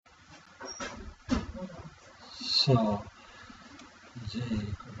Zo.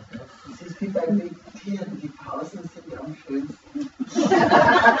 Jee, kom op af. Es ist wie beim Meditieren, die Pausen sind ja am schönsten.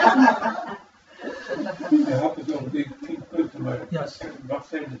 Hij had het over die 10 punten, maar Yes. wat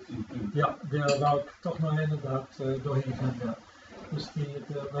zijn de 10 punten? Ja, daar wou ik toch nog inderdaad doorheen gaan. Ja. Dus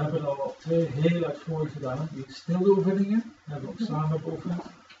we hebben al 2 heel uitvoerig gedaan. Die stille oefeningen hebben we ook samen beoefend.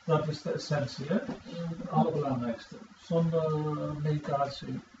 Dat is de essentie, hè? Het allerbelangrijkste. Zonder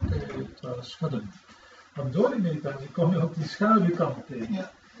meditatie kun je het wel schudden. Want door die meditatie kom je ook die schaduwkant tegen.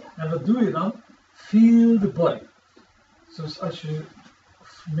 Ja. En wat doe je dan? Feel the body. Dus als je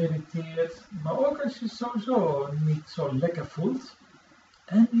mediteert, maar ook als je sowieso niet zo lekker voelt.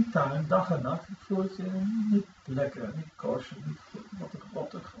 Anytime, dag en nacht, voelt je niet lekker, niet kosher, niet wat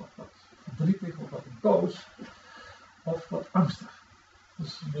rottig, of wat verdrietig, of wat boos, of wat angstig.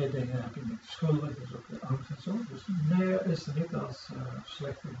 Dus meer dingen heb je niet. Schuldig, dus ook weer angst en zo. Dus meer is er niet als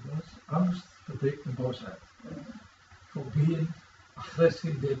slechte gevoelens. Angst, verdriet en boosheid. Fobieën,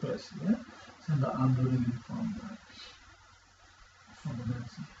 agressie, depressie. Hè? Dat zijn de aandoeningen van de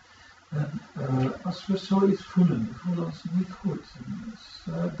mensen. En als we zoiets voelen, we voelen ons niet goed,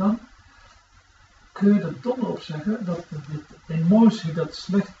 dus, dan kun je er donder op zeggen dat de emotie dat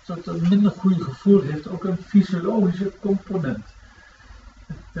slecht tot een minder goede gevoel heeft ook een fysiologische component.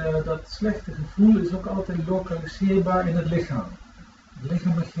 Dat slechte gevoel is ook altijd lokaliseerbaar in het lichaam. Het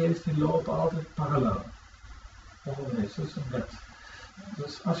lichaam en geest die lopen altijd parallel. Always, dat is een wet.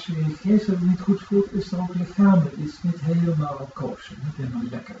 Dus als je je geest niet goed voelt, is er ook lichamelijk iets niet helemaal kosher, niet helemaal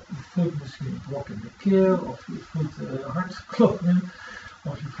lekker. Je voelt misschien een brok in de keel, of je voelt hartkloppingen,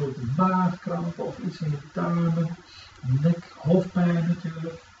 of je voelt een maagkrampen, of iets in je darmen, nek, hoofdpijn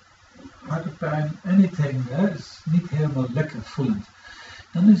natuurlijk, hartpijn, anything, hè, is niet helemaal lekker voelend.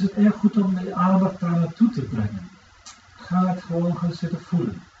 Dan is het erg goed om de aandacht daar naartoe te brengen. Ga het gewoon gaan zitten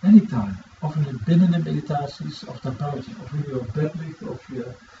voelen, anytime. Of in de binnen de meditaties, of daarbuiten. Of je op bed ligt, of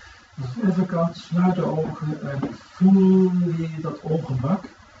je even kan, sluit de ogen en voel je dat ongemak.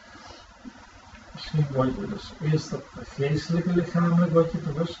 Misschien word je dus eerst dat geestelijke lichamelijk word je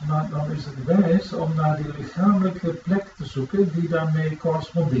bewust, maar dan is het wijs om naar die lichamelijke plek te zoeken die daarmee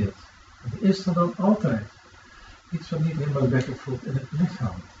correspondeert. Het is er dan altijd. Iets wat niet helemaal lekker voelt in het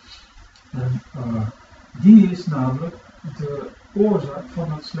lichaam. En die is namelijk de oorzaak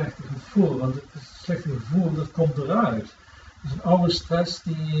van het slechte gevoel, want het slechte gevoel dat komt eruit. Het is een oude stress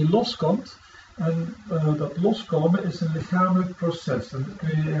die loskomt en dat loskomen is een lichamelijk proces en dat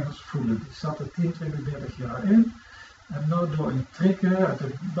kun je ergens voelen. Die zat er 10, 20, 30 jaar in en nou door een trigger uit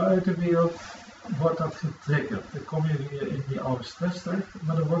de buitenwereld wordt dat getriggerd. Dan kom je weer in die oude stress terecht,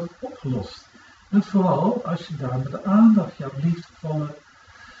 maar dan wordt het opgelost. En vooral als je daar met de aandacht, jouw liefdevolle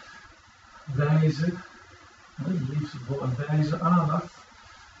wijze, liefdevolle wijze aandacht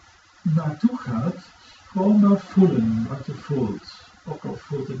naartoe gaat, gewoon maar voelen wat je voelt. Ook al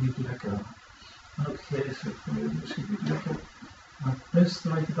voelt het niet lekker. En ook geestelijk voel je het misschien niet lekker. Maar het beste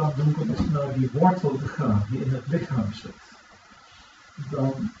wat je dan doen kunt is naar die wortel te gaan die in het lichaam zit.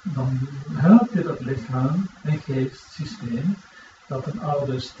 Dan help je dat lichaam en geestsysteem dat een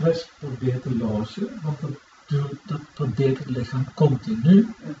oude stress probeert te lozen, want dat probeert het lichaam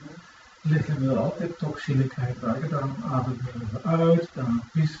continu. Het lichaam wil altijd toxine kwijtraken, daarom ademen we uit, daarom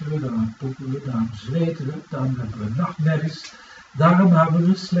pissen we, daarom poepen we, daarom zweten we, daarom hebben we nachtmerries, daarom hebben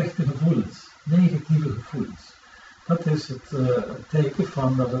we slechte gevoelens, negatieve gevoelens. Dat is het teken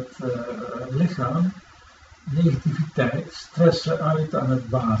van dat het lichaam negativiteit, stressen uit aan het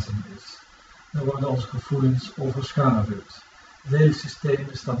bazen is. Dan worden onze gevoelens overschaduwd. Het hele systeem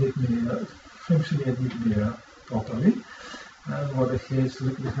is dan niet meer, functioneert niet meer properly. Dan worden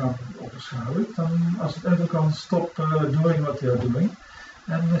geestelijke lichaam overschaduwd. Dan als het even kan stoppen doing what you're doing.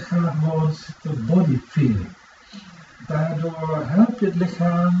 En dan gaat gewoon zitten body feeling. Daardoor help je het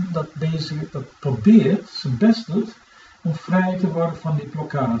lichaam dat probeert, zijn best doet, om vrij te worden van die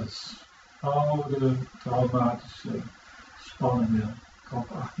blokkades. Oude, traumatische, spannende,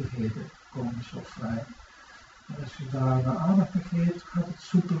 krampachtigheden komen zo vrij. En als je daar naar aandacht aan geeft, gaat het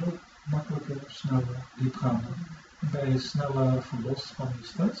soepeler, makkelijker, sneller, diepgaander. En ben je sneller verlost van die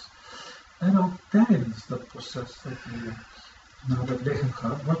stress. En ook tijdens dat proces dat je naar het lichaam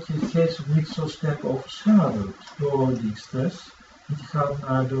gaat, wordt je geest ook niet zo sterk overschaduwd door die stress. Want je gaat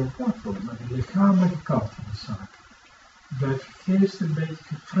naar de wortel, naar de lichamelijke kant van de zaak. Blijft je geest een beetje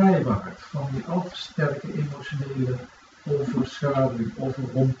gevrijwaard van die al te sterke emotionele overschaduwing,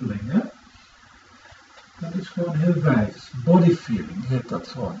 overrompeling. Hè? Dat is gewoon heel wijs. Body feeling heet dat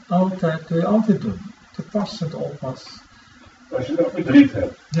gewoon. Altijd, kun je altijd doen. Te pas en te onpas. Als je dan verdriet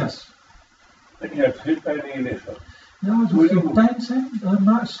hebt. Yes. En je hebt verdriet bij in je lichaam. Ja, het hoeft geen pijn zijn,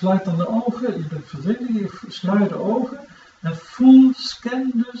 maar sluit dan de ogen, je bent verdrietig, je sluit de ogen en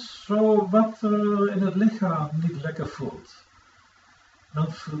scan dus zo wat er in het lichaam niet lekker voelt. Dan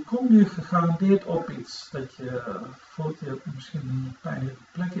kom je gegarandeerd op iets, dat je voelt, je hebt misschien een pijnlijke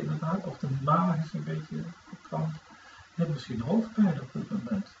plek in het hart, of de maag is een beetje verkrampt. Je hebt misschien hoofdpijn op dit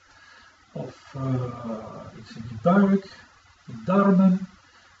moment. Of iets in je buik, je darmen,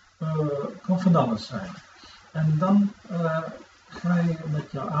 kan van alles zijn. En dan ga je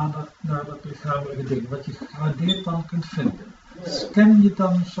met jouw aandacht naar dat lichamelijke ding, wat je gegarandeerd dan kunt vinden. Scan je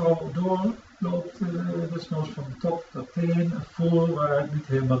dan zo door, loopt desnoods van de top tot teen en voel waar het niet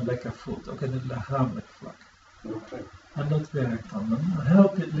helemaal lekker voelt, ook in het lichamelijke vlak. Okay. En dat werkt dan. Dan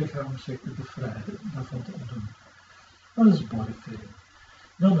helpt je het lichaam zich te bevrijden, daarvan te ontdoen. Dat is bodyfeeling.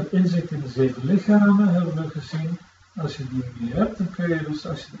 Dan met inzicht in de 7 lichamen hebben we gezien. Als je die niet hebt, dan kun je dus,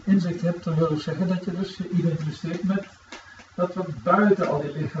 als je inzicht hebt, dan wil ik zeggen dat je dus je identificeert met dat wat buiten al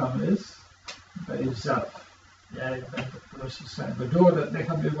die lichamen is, bij jezelf. Jij bent het bewustzijn, waardoor dat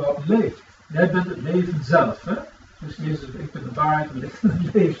lichaam überhaupt leeft. Jij bent het leven zelf, hè? Dus Jezus, ik ben de waarheid,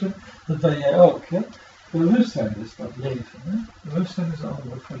 het leven, dat ben jij ook, hè? Bewustzijn is dat leven, hè? Bewustzijn is een ander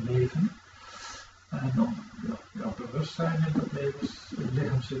woord voor leven. En dan, jouw bewustzijn in dat leven, het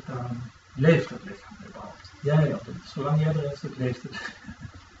lichaam zit aan, leeft het lichaam überhaupt. Jij altijd, zolang jij erin zit, leeft het.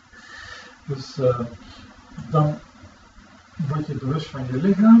 Dus dan word je bewust van je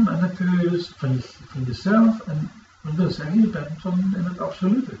lichaam en dan kun je dus van jezelf, en dat wil zeggen, je bent dan in het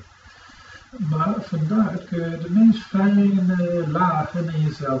absolute. Maar vandaar kun je de meest fijne lagen in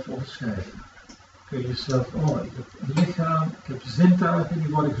jezelf onderscheiden. Kun je jezelf, ik heb een lichaam, ik heb zintuigen, die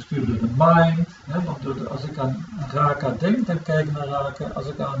worden gestuurd door de mind. Hè, want als ik aan Raka denk, dan kijk ik naar Raka. Als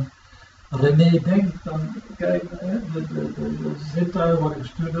ik aan René denkt, dan kijk de zintuigen worden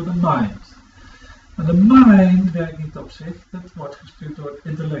gestuurd door de mind. En de mind werkt niet op zich, het wordt gestuurd door het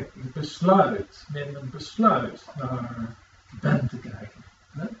intellect. Ik neem een besluit naar Ben te kijken.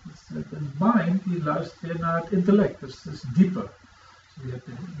 Dus de mind die luistert weer naar het intellect, dus het is dieper. Dus je hebt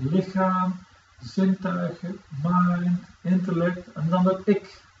het lichaam, zintuigen, mind, intellect en dan het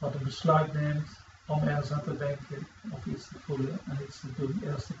ik, wat een besluit neemt om ergens aan te denken of iets te voelen en iets te doen,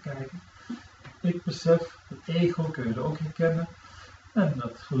 eerst te kijken. Ik besef, het ego kun je er ook herkennen. En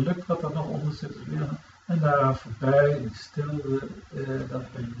dat geluk wat er nog onder zit is weer. En daar voorbij, die stilte,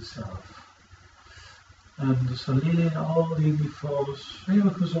 dat ben je zelf. En dus dan leer je al die niveaus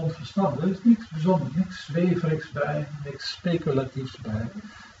heel gezond verstand. Er is niks bijzonders, niks zweverigs bij, niks speculatiefs bij.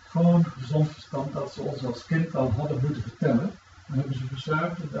 Gewoon gezond verstand dat ze ons als kind al hadden moeten vertellen. Dan hebben ze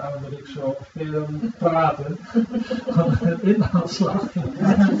verzuimd en daarom ben ik zo veel praten van een inhaalslag.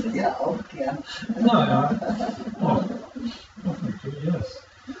 Ja, ook ja. Nou ja, of niet, yes.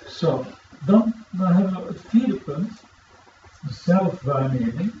 Zo, dan hebben we het 4e punt,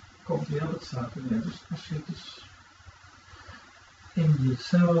 zelfwaarneming. Komt hier, dat staat er weer. Dus als je dus in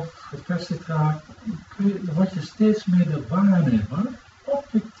jezelf gevestigd raakt, dan word je steeds meer de waarnemer,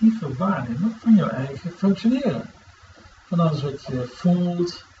 objectieve waarnemer van jouw eigen functioneren. Van alles wat je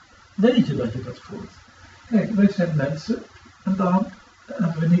voelt, weet je dat je dat voelt. Kijk, wij zijn mensen en dan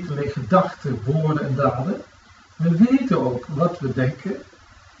hebben we niet alleen gedachten, woorden en daden. We weten ook wat we denken.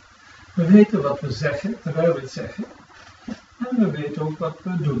 We weten wat we zeggen terwijl we het zeggen. En we weten ook wat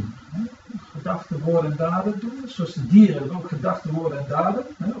we doen. Gedachten, woorden en daden doen. Zoals de dieren hebben ook gedachten, woorden en daden.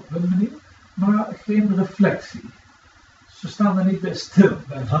 Op hun manier. Maar geen reflectie. Ze staan er niet bij stil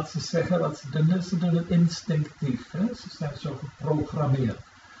bij wat ze zeggen, wat ze doen. Ze doen het instinctief. Ze zijn zo geprogrammeerd.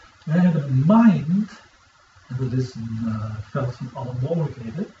 Wij hebben een mind. En dat is een veld van alle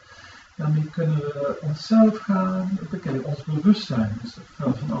mogelijkheden. Daarmee kunnen we onszelf gaan bekijken. Ons bewustzijn is het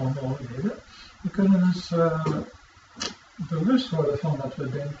veld van alle mogelijkheden. We kunnen dus bewust worden van wat we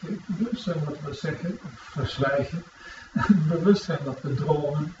denken, bewust zijn wat we zeggen of verzwijgen, bewust zijn wat we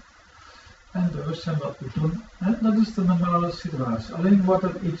dromen en bewust zijn wat we doen. En dat is de normale situatie. Alleen wordt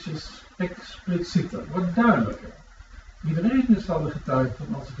het ietsjes explicieter, wordt duidelijker. Iedereen is al de getuige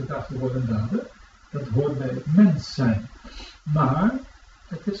van onze gedachten, woorden en daden. Dat hoort bij het mens zijn. Maar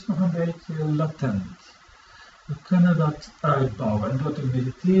het is nog een beetje latent. We kunnen dat uitbouwen en door te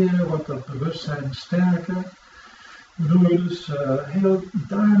mediteren wordt dat bewustzijn sterker. Waardoor je dus heel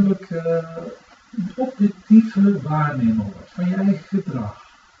duidelijk objectieve waarnemer wordt van je eigen gedrag.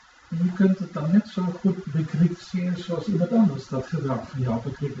 En je kunt het dan net zo goed bekritiseren zoals iemand anders dat gedrag van jou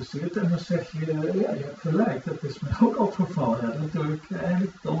bekritiseert. En dan zeg je, ja, je hebt gelijk, dat is me ook opgevallen. Ja, dat doe ik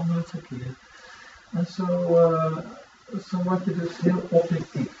eigenlijk dom en verkeerd. En zo word je dus heel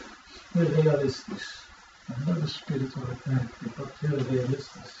objectief, heel realistisch. En dat is spiritualiteit, dat wordt heel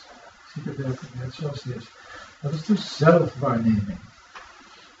realistisch. Ik zie de werkelijkheid zoals die is. Dat is dus zelfwaarneming.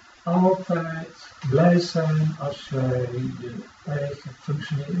 Altijd blij zijn als jij je eigen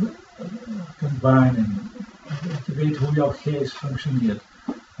functioneren kunt waarnemen. Dat je weet hoe jouw geest functioneert.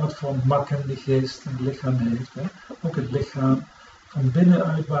 Wat voor makken de geest en het lichaam heeft. Hè? Ook het lichaam van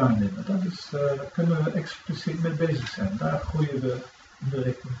binnenuit waarnemen. Daar kunnen we expliciet mee bezig zijn. Daar groeien we in de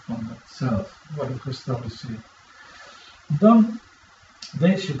richting van het zelf. Worden we gestabiliseerd. Dan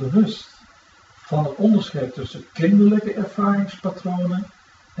wees je bewust van het onderscheid tussen kinderlijke ervaringspatronen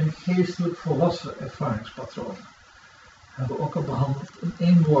en geestelijk volwassen ervaringspatronen. Dat hebben we ook al behandeld in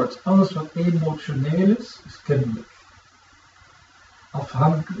één woord. Alles wat emotioneel is kinderlijk.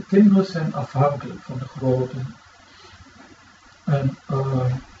 Kinderen zijn afhankelijk van de groten. En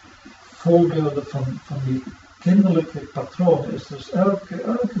voorbeelden van die kinderlijke patronen is dus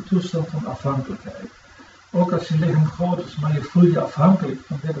elke toestand van afhankelijkheid. Ook als je lichaam groot is, maar je voelt je afhankelijk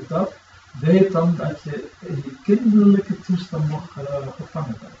van dit of dat, weet dan dat je in die kinderlijke toestand nog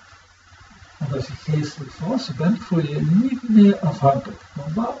gevangen bent. Want als je geestelijk volwassen bent, voel je je niet meer afhankelijk.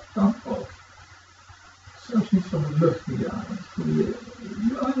 Van wat dan ook. Zelfs niet van de lucht die je ademt. Voel je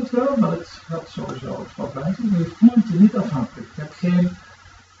ademt wel, maar het gaat sowieso wat bij. Maar je voelt je niet afhankelijk. Je hebt geen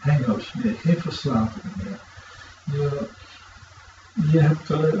hang-ups meer, geen verslavingen meer. Je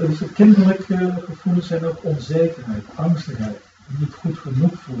hebt kinderlijke gevoelens zijn ook onzekerheid, angstigheid, niet goed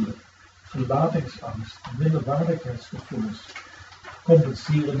genoeg voelen, verlatingsangst, minderwaardigheidsgevoelens,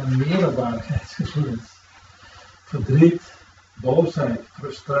 compenserende meerderwaardigheidsgevoelens, verdriet, boosheid,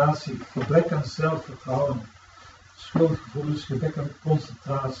 frustratie, gebrek aan zelfvertrouwen, schuldgevoelens, gebrek aan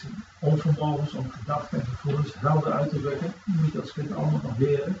concentratie, onvermogens om gedachten en gevoelens helder uit te drukken, niet als kind allemaal nog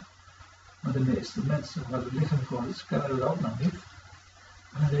leren, maar de meeste mensen waar het lichaam voor is, kennen dat ook nog niet.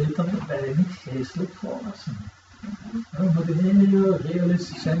 En dan ben je niet geestelijk volwassen. We moeten heel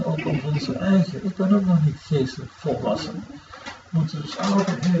realistisch zijn ook over onze eigen. Ik ben ook nog niet geestelijk volwassen. We moeten dus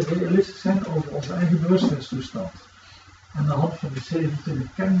altijd heel realistisch zijn over onze eigen bewustzijnstoestand. En aan de hand van die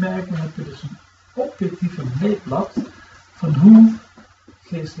 27 kenmerken heb je dus een objectieve meetlat van hoe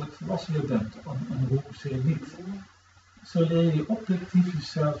geestelijk volwassen je bent en hoe zeer niet. Zo leer je objectief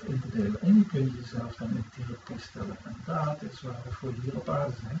jezelf in te delen en je kunt jezelf dan in therapie stellen. En dat is waar we voor hier op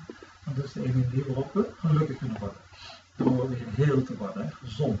aarde zijn. Want dat is de enige manier waarop we gelukkig kunnen worden. Door weer heel te worden,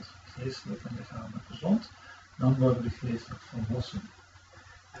 gezond, geestelijk en lichamelijk gezond, dan worden we geestelijk volwassen.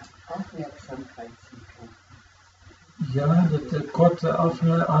 Aufmerksamkeitssyndroom. Ja, dat korte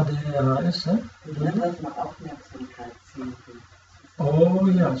ADHS, hè? Ja, dat is maar aufmerksamkeitssyndroom.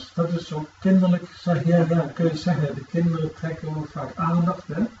 Oh ja, dat is ook kinderlijk, kun je zeggen, de kinderen trekken ook vaak aandacht,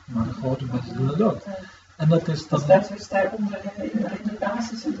 hè? Maar de grote mensen doen het ook. En dat is dan... Dus dat is daaronder in de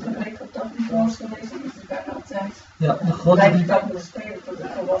basis en gelijk op dat niveau gelezen is het daar altijd. Ja, de grote... Lijkt dat moet spelen tot de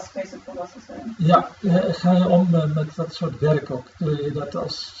volwassen zijn. Ja, ga je om met dat soort werk ook?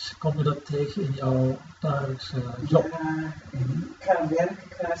 Kom je dat tegen in jouw dagelijkse job? Ja, qua werken,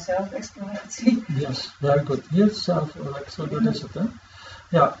 qua zelfexploratie. Yes, very good. Yes, zelfexploratie, dat is het, hè?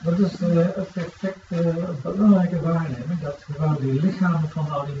 Ja, dat is een perfecte, belangrijke waarneming, dat gewoon die lichamen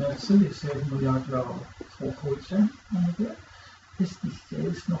van al die mensen, die 7 miljard jaar volgroeid zijn, ongeveer, is die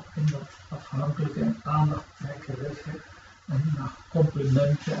geest nog in dat afhankelijke en aandachttrekkerige en naar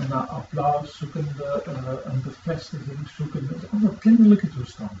complimenten en naar applaus zoekende en bevestiging zoekende, allemaal kinderlijke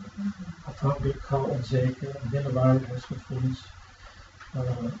toestanden. Afhankelijk, gauw onzeker, minderwaardigheidsgevoelens,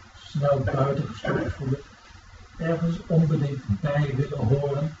 snel buitengesloten voelen. Ergens onbedingt bij willen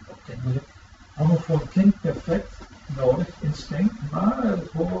horen, kinderlijk. Allemaal voor een kind perfect, nodig, instinct, maar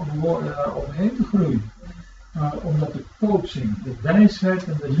we horen daar overheen te groeien. Omdat de coaching, de wijsheid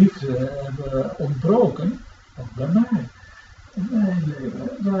en de liefde hebben ontbroken, ook bij mij. In mijn leven,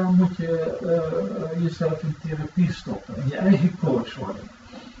 daar moet je jezelf in therapie stoppen en je eigen coach worden.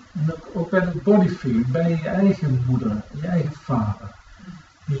 En ook bij het bodyfeeling, bij je eigen moeder, je eigen vader.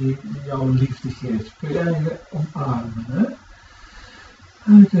 Die jouw liefde geeft, kun je eigenlijk omarmen. Hè?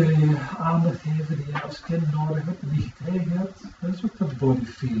 En dan kun je aandacht geven die je als kind nodig hebt en die gekregen hebt. Dat is ook dat body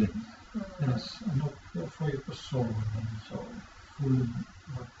feeling. Yes. En ook voor je persoon en zo. Voelen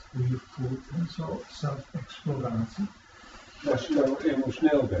hoe je voelt en zo. Zelfexploratie. Als je nou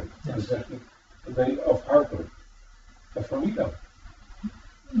emotioneel bent, dan zeg je, dan ben je afhankelijk. En van wie dan?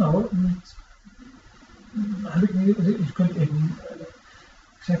 Nou, je kunt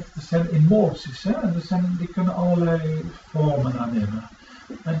ik zeg, er zijn emoties, hè? En die kunnen allerlei vormen aannemen.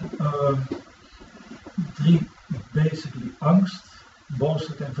 En 3, basically angst,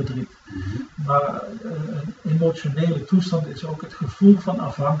 boosheid en verdriet. Maar een emotionele toestand is ook het gevoel van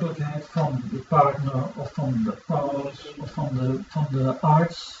afhankelijkheid van je partner, of van de paus, of van de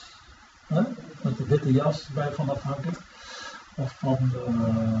arts, Hè? Met de witte jas bij van afhankelijk. Of van de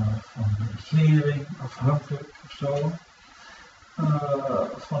regering afhankelijk of zo.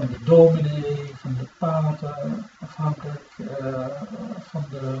 Van de dominee, van de pater afhankelijk. Van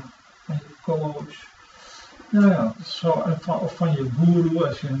je coach. Nou ja, zo, of van je guru,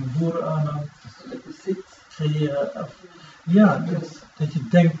 als je een guru aanhangt. Creëren. Ja, dat je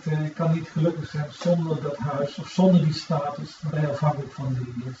denkt, ik kan niet gelukkig zijn zonder dat huis of zonder die status. Dan ben je afhankelijk van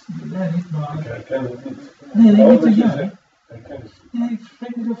nee, niet maar. Ik herken het niet. Nee, niet door jou. Nee, ik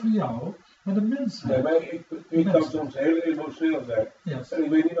spreek niet over jou, maar de mensen. Nee, maar ik kan soms heel emotioneel zijn. Yes. En ik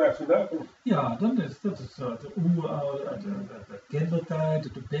weet niet waar het vandaan komt. Ja, dat is de oeroude, uit de kindertijd,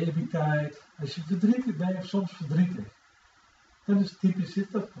 uit de babytijd. Als je verdrietig bent, ben je soms verdrietig. Dat is typisch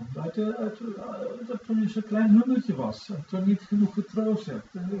dit, dat komt uit toen je zo'n klein hummeltje was en toen niet genoeg getroost hebt.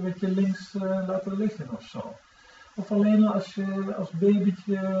 Dan werd je links laten liggen of zo. Of alleen als je als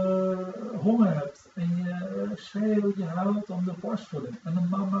babytje honger hebt en je schreeuwt, je huilt om de borstvoeding en de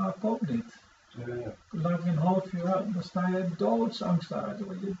mama komt niet. Ja. Laat je een half uur uit, dan sta je doodsangst uit, dan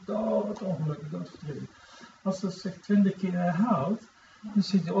word je doodongelukkig, doodverdrietig. Als dat zich 20 keer herhaalt, dan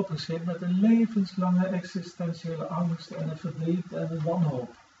zit je opgeschreven met een levenslange existentiële angst en een verdriet en een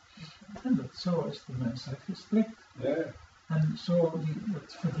wanhoop. En zo is de mensheid gestrikt. Ja. En zo,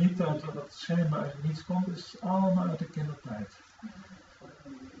 het verdriet uit wat schijnbaar uit niets komt, is allemaal uit de kindertijd.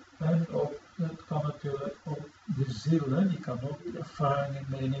 En ook, het kan natuurlijk ook de ziel, hè, die kan ook die ervaringen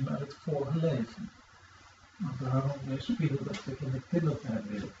meenemen uit het vorige leven. Maar daarom spiegelt dat zich in de kindertijd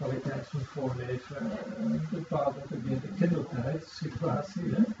weer. De kwaliteit van het voorleven bepaalt ook weer de kindertijd, situatie.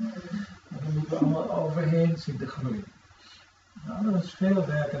 Hè? En daar moeten we allemaal overheen zien te groeien. Nou, dat is veel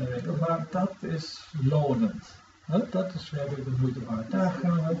werk in de winkel, maar dat is lonend. Dat is werkelijk de moeite waard. Daar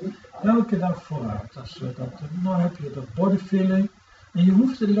gaan we elke dag vooruit. Als we dat doen, nou heb je dat body feeling. En je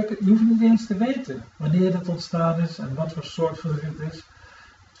hoeft het niet eens te weten wanneer dat ontstaan is en wat voor soort verdriet het is.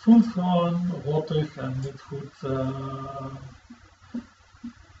 Het voelt gewoon rottig en niet goed.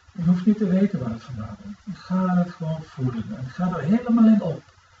 Je hoeft niet te weten waar het vandaan komt. Ga het gewoon voelen en ga er helemaal in op.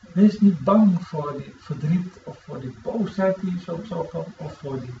 Wees niet bang voor die verdriet of voor die boosheid die zo komt of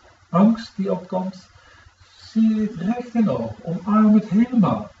voor die angst die opkomt. Zie het recht in de ogen, omarm het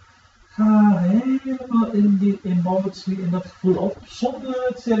helemaal. Ga helemaal in die emotie, in dat gevoel op, zonder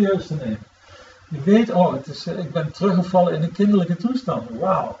het serieus te nemen. Je weet, ik ben teruggevallen in een kinderlijke toestand.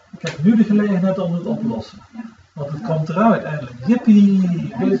 Wauw, ik heb nu de gelegenheid om het op te lossen. Want het komt eruit eindelijk.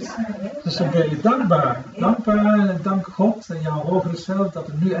 Jippie! Dus dan ben je dankbaar. Dankbaar, dank God en jouw hogere zelf dat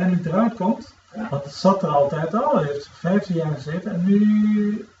het nu eindelijk eruit komt. Want het zat er altijd al, het heeft 15 jaar gezeten en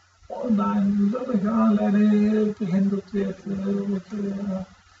nu, na een lullige aanleiding, begint het weer te...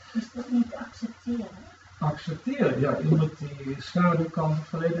 Is dat niet accepteren? Accepteren, ja. Iemand die schaduwkant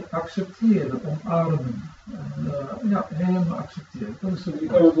verleden accepteren, omarmen. En, helemaal accepteren. Dat is Je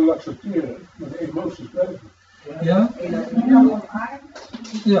kan het wel accepteren, maar de emoties blijven. Ja? En dan omarmen?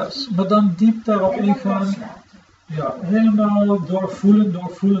 Ja, maar dan diep daarop ingaan. Ja, helemaal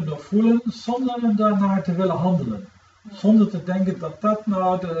doorvoelen, zonder daarnaar te willen handelen. Zonder te denken dat dat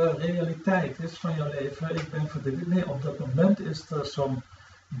nou de realiteit is van jouw leven. Ik ben verdrietig. Nee, op dat moment is er zo'n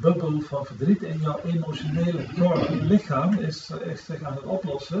bubbel van verdriet in jouw emotionele lichaam is zich aan het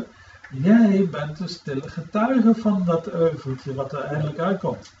oplossen. Jij bent de stille getuige van dat euveltje wat er eindelijk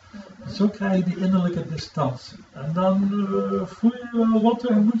uitkomt. En zo krijg je die innerlijke distantie. En dan voel je wel rot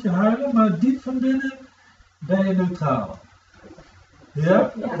en moet je huilen, maar diep van binnen ben je neutraal.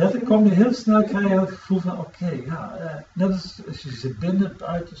 Ja? Dan kom je heel snel, krijg je het gevoel van net als je zit binnen,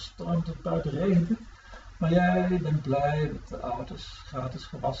 buiten stroomt het, buiten regent het. Maar jij bent blij dat de auto's gratis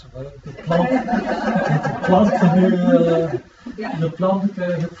gewassen worden. De planten nu, de planten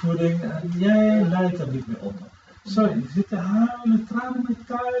krijgen voeding en jij lijdt er niet meer onder. Sorry, je zit te huilen, tranen met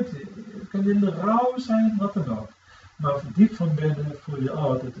tijd, je kunt in de rouw zijn, wat dan ook. Maar diep van binnen voel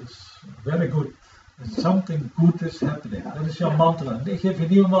je, dit is very good. Something good is happening. Dat is jouw mantra. Ik geef je een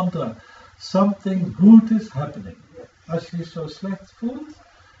nieuwe mantra. Something good is happening. Als je je zo slecht voelt,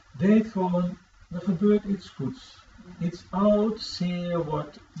 weet gewoon, er gebeurt iets goeds. Iets oud, zeer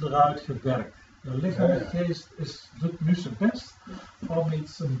wordt eruit gewerkt. Je lichaam en geest doet nu zijn best om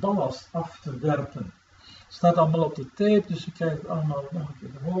een ballast af te werpen. Het staat allemaal op de tape, dus je krijgt het allemaal nog een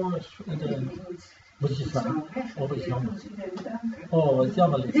keer te horen. Dus voor iedereen moet je gaan. Oh, wat jammer. Oh, wat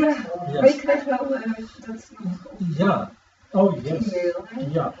jammer lief. Maar ik krijg wel dat nog. Ja. Oh yes.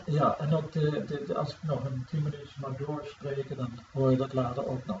 Ja. En ook als ik nog een 10 minuutjes mag doorspreken, dan hoor je dat later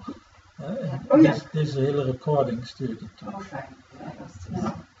ook nog. Deze hele recording stuur ik je toe. Oh, fijn. Ja, dat is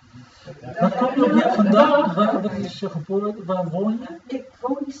Waar kom je hier vandaan? Waar is je geboren? Waar woon je? Ik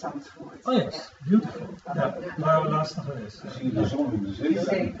woon in Zandvoort. Oh yes, beautiful. Ja, waar we laatst nog geweest. Zie je de zon in de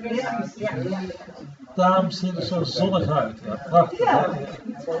zee? Precies, ja. Daarom zie je er zo zonnig uit. Ja, prachtig. Ja.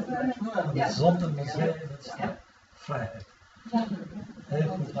 De zon en de zee, dat is vrijheid. Heel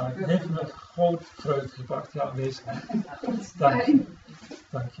goed gemaakt. Heeft me met groot vreugde gebracht, jouw aanwezigheid. Dank je.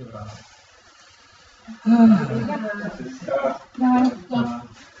 Dank je wel.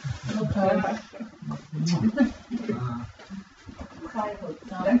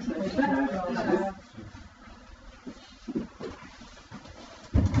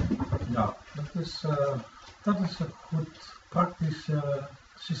 Ja, dat is een goed praktisch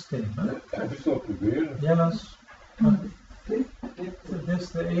systeem. Hè? Heb je het wel proberen? Ja, dat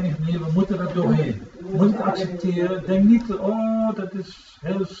is de enige manier, we moeten er doorheen. We moeten het accepteren. Denk niet, oh dat is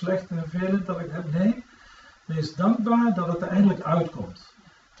heel slecht en vervelend dat ik heb. Nee, wees dankbaar dat het er eindelijk uitkomt.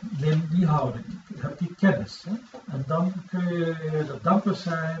 Neem die houding, heb die kennis. Hè? En dan kun je er dankbaar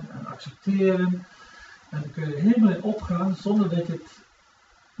zijn en accepteren. En dan kun je helemaal in opgaan zonder dat je het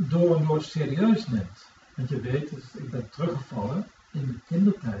door en door serieus neemt. Want je weet, dus ik ben teruggevallen in de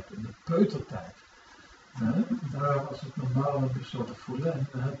kindertijd, in de peutertijd. Daar was het normaal om je zo te voelen en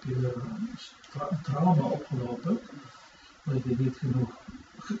dan heb je een trauma opgelopen, dat je niet genoeg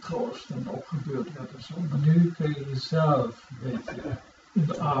getroost en opgebeurd werd en zo. Maar nu kun je jezelf een beetje in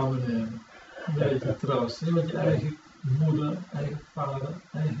de armen nemen, een beetje troosten. Want je eigen moeder, eigen vader,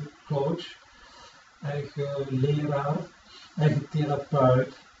 eigen coach, eigen leraar, eigen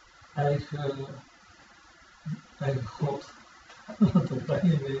therapeut, eigen God, dat ben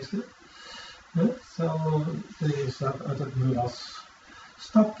je wezen. Zo kun je jezelf uit het moeras,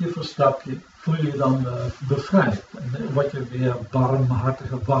 stapje voor stapje, voel je dan bevrijd. En word je weer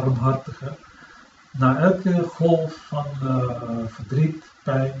warmhartiger. Na elke golf van verdriet,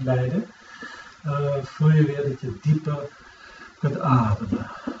 pijn, lijden, voel je weer dat je dieper kunt ademen.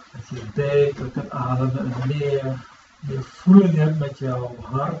 Dat je beter kunt ademen en meer voeling hebt met jouw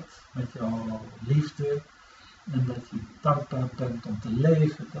hart, met jouw liefde. En dat je dankbaar bent om te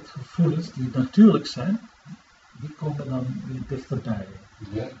leven, dat gevoelens die natuurlijk zijn, die komen dan weer dichterbij.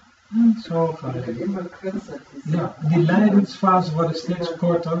 Ja. En zo ga je. Ja, die lijdensfasen worden steeds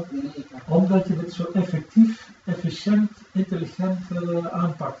korter, omdat je het zo effectief, efficiënt, intelligent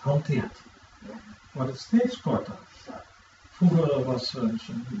aanpakt, hanteert. Wordt het steeds korter. Vroeger was het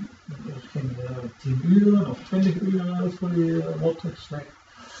ging 10 uur of 20 uur voor je rottig slecht.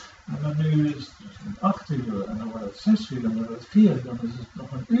 Maar nu is het 8 uur en dan wordt het 6 uur, dan wordt het 4 uur, dan is het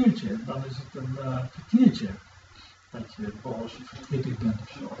nog een uurtje, dan is het een kwartiertje. Dat je boos of verdrietig bent of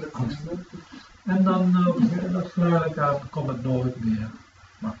zo, angstig. En dan geleidelijk aan komt het nooit meer.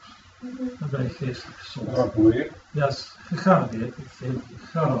 Maar dan ben je geestelijk gezond. Ja, is gegarandeerd, ik geef je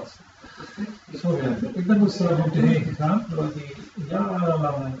garantie. Zo werkt het. Ik ben dus ook heen gegaan door die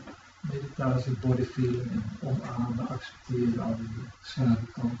jarenlange meditatie, body feeling en omarmen, accepteren, al die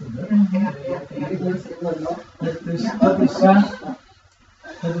schaduwkanten.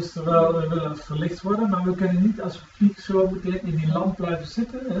 Het is terwijl we willen verlicht worden, maar we kunnen niet als piek zo meteen in die lamp blijven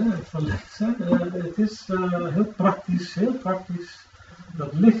zitten, verlicht zijn. Het is heel praktisch.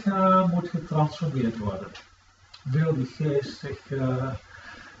 Dat lichaam moet getransformeerd worden. Wil die geest zich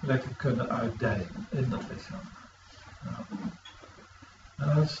lekker kunnen uitdijen in dat lichaam.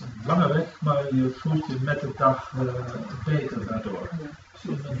 Dat is een lange weg, maar je voelt je met de dag beter daardoor.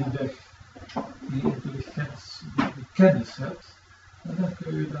 Zonder die weg, die intelligentie, die kennis hebt, en dan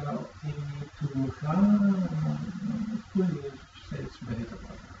kun je daar op die manier toe gaan en dan voel je je steeds beter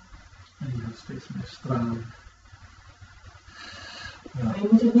worden. En je gaat steeds meer stralen. Ja. Maar je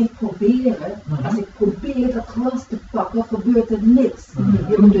moet het niet proberen. Als ik probeer dat glas te pakken, gebeurt er niks.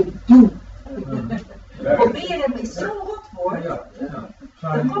 Je moet het doen. Proberen is zo'n rotwoord.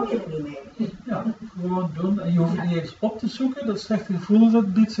 Dan kom je er niet mee. Ja, gewoon doen. En je hoeft het niet eens op te zoeken. Dat slechte gevoel,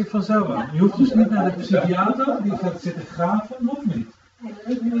 dat biedt zich vanzelf aan. Je hoeft dus niet naar de psychiater, die gaat zitten graven, hoeft niet.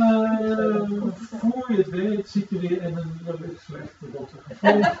 Voor je het weet, zit je weer in een slechte rotte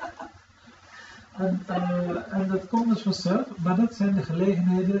gevoel. En dat komt dus vanzelf, maar dat zijn de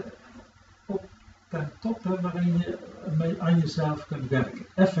gelegenheden op ten top waarin je aan jezelf kunt werken.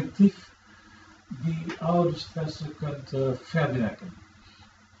 Effectief die oude stressen kunt verwerken.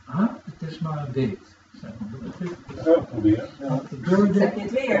 Het is maar een date. Zeg maar. Zo, probeer. Zeg je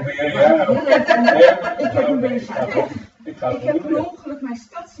het weer? Ik heb een beetje. Ik heb per ongeluk mijn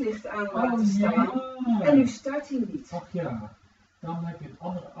stadslicht aan laten staan. En nu start hij niet. Ach ja, dan heb je een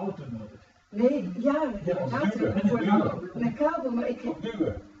andere auto nodig. Nee, ja, later. Mijn kabel, maar ik heb...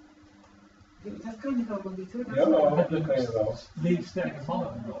 Opduwen. Dat kan ik ook wel niet hoor. Ja, dat kan je wel. Leef sterke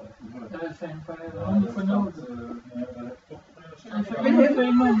mannen nodig. Daar zijn een paar Handen voor nodig. Ik ben heel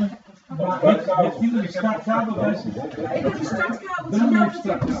veel mannen. Maar heeft iedereen een startkabel bij zich? Ik heb een startkabel. Dan Ja, heeft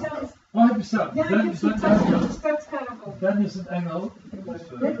dat heb ik startkabel. besteld. Oh, heb je start? Ja, ik heb een startkabel. Dan is het engel. Dat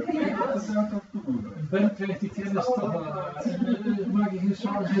kun je dat? Ben krijgt die kennis toch maak je geen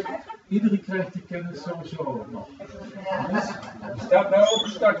zorgen. Iedereen krijgt die kennis sowieso nog. Staat nou ook een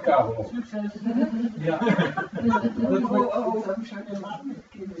startkabel op? Ja.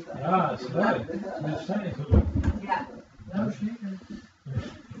 Ja, dat is waar. Dat zijn geluk. Ja. Nou zeker.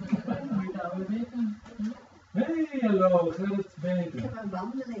 Moet je nou weer weten. Hey, hallo, gaat het beter? Ik heb een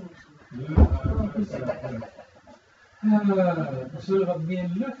wandeling We zullen wat meer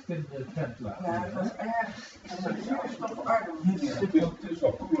lucht in de tent laten. Ja, dat was erg. En de zuurstofarm. Het is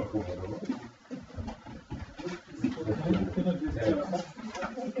wel koeler geworden hoor.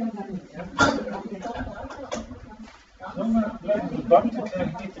 Dan blijven we bang, dan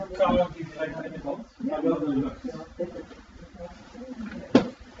krijg je niet de kou die direct in de hand, maar wel de lucht.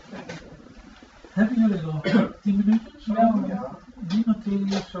 Hebben jullie nog 10 minuten? Zo? Ja. Niemand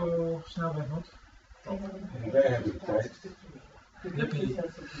die zo snel weg moet? Wij hebben tijd. Lippie.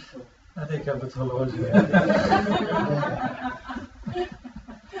 En ik heb het horloge.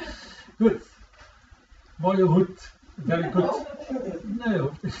 Goed. Mooie hoed. Very good. Nee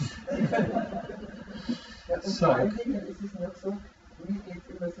hoor. Ja, und vor allen Dingen ist es noch so, mir geht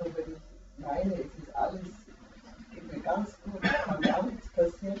es immer so, wenn ich meine, es ist alles, geht mir ganz gut, kann gar nichts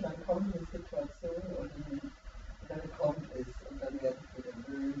passieren, dann kommt eine Situation und dann kommt es und dann werde ich wieder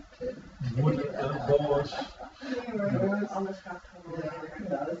wütend. Moeder en boos. Alles gaat gewoon.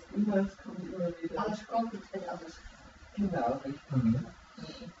 Ja, alles kommt immer wieder. Alles komt en alles. Genau, richtig.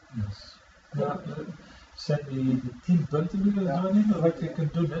 Yes. Ja, zijn die 10 punten die we zo nemen, wat je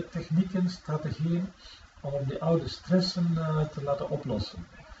kunt doen, hè? Technieken, strategieën, om die oude stressen te laten oplossen.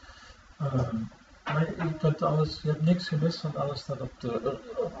 Maar je kunt alles, je hebt niks gemist, want alles staat op de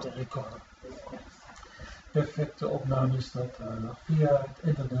recorder. Perfecte opname staat via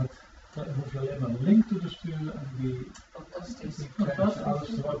het internet. Daar hoef je alleen maar een link toe te sturen en die krijg je alles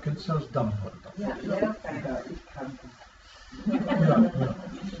te horen. Je kunt zelfs downloaden. Ja, heel fijn. Ja, ik kan het. Ja.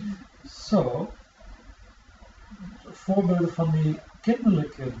 Zo. Voorbeelden van die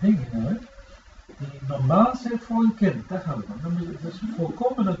kinderlijke dingen, die normaal zijn voor een kind, daar gaan we van. Het is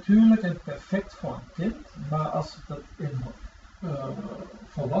volkomen natuurlijk en perfect voor een kind, maar als dat in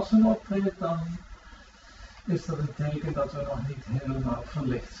volwassenen optreedt, dan is dat een teken dat we nog niet helemaal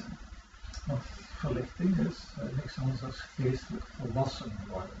verlicht zijn. Want verlichting is niks anders dan geestelijk volwassen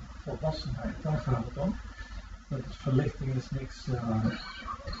worden. Volwassenheid, daar gaat het om. Dat is, verlichting is niks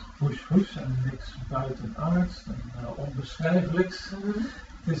hoes en niks buitenaards en onbeschrijfelijks.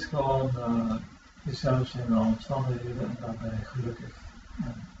 Het is gewoon jezelf zijn in omstandigheden en daarbij gelukkig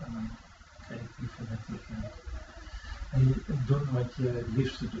en creatief en intelligent. En je doen wat je het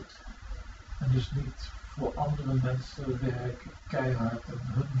liefste doet. En dus niet voor andere mensen werken, keihard en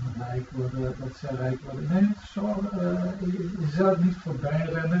hun rijk worden, dat zij rijk worden. Nee, zo, jezelf niet voorbij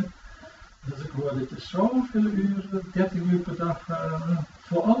rennen. Dus ik hoor dat je zoveel uren, 30 uur per dag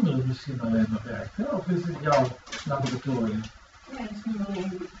voor anderen misschien alleen maar werkt. Hè? Of is het jouw laboratorium? Ja, het is niet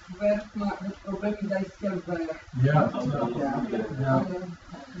alleen werk, maar het probleem is dat je zelf werkt. Ja.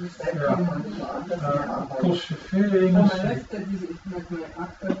 Het kost je veel energie. Mijn leeftijd is met mijn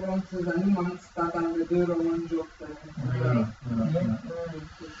achtergrond, zodat niemand staat aan de deur om een job te hebben.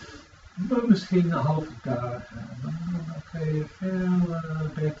 Maar misschien een halve dag. Dan kun je veel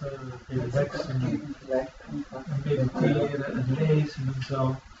beter relaxen en mediteren en lezen en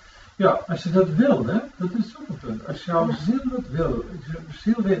zo. Ja, als je dat wil, hè, dat is ook een punt. Als jouw ziel dat wil, als je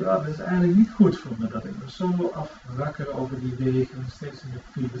ziel weet, dat is eigenlijk niet goed voor me, dat ik me zo afrakker over die wegen, steeds in de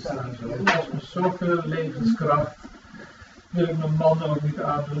file staan. Het kost me zoveel levenskracht, wil ik mijn man ook niet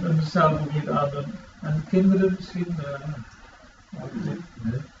aandoen en mezelf ook niet aandoen. En de kinderen misschien,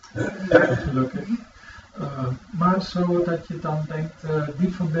 nee. Gelukkig. Maar zo dat je dan denkt,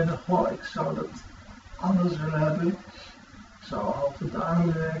 diep van binnen, goh, ik zou dat anders willen hebben. Ik zou altijd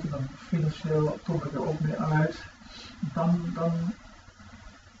dagen werken, dan financieel kom ik er ook mee uit. Dan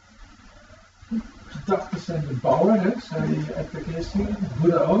gedachten zijn de bouwer, hè, zei Epicurus,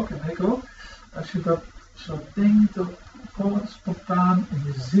 Boeddha ook en ik ook. Als je dat zo denkt, gewoon spontaan in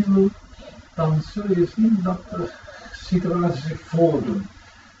je ziel, dan zul je zien dat de situaties zich voordoen.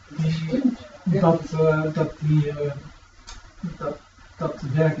 Dat de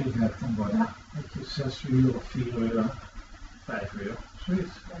werkelijkheid kan worden. Dat je 6 uur of 4 uur, 5 uur,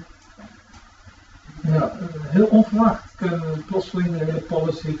 zoiets. Ja, heel onverwacht kunnen plotseling de hele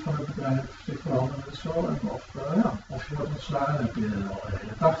policy van het bedrijf zich veranderen en zo. En of je wordt ontslagen, dan heb je al de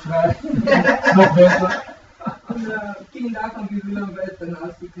hele dag vrij. Nog beter. 10 dagen gewillen weten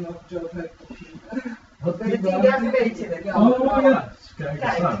als ik nog job heb. Wat Bij de 10 dagen weet je het. Oh ja, kijk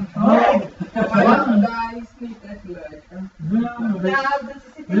eens aan. Maar dat is niet echt leuk. Ja, maar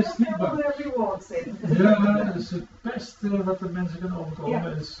Er zitten heel veel rewards in. ja, dus het beste wat de mensen kunnen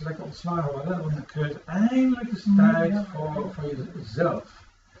overkomen is lekker ontslagen worden, want dan krijg je eindelijk eens tijd voor jezelf.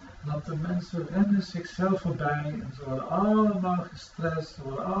 Want de mensen rennen zichzelf voorbij en ze worden allemaal gestrest, ze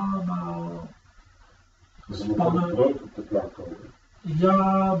worden allemaal gespannen. Er brood op de plank komen.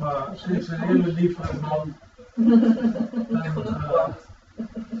 Ja, maar ze is een hele lieve man.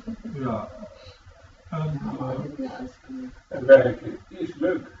 Ja. En werken is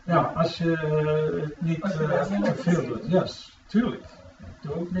leuk. Ja, als je het niet te veel doet. Yes, tuurlijk. Ik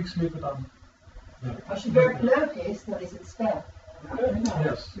doe ook niks liever dan. Ja. Als je werk leuk is, dan is het spel.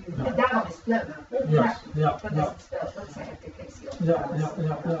 Yes. Ja. En daarom is het leuk. Yes. Ja. Dat is Ja. het spel, dat is de applicatie. Ja.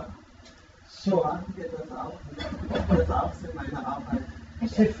 Zo. Dat is ook in mijn arbeid.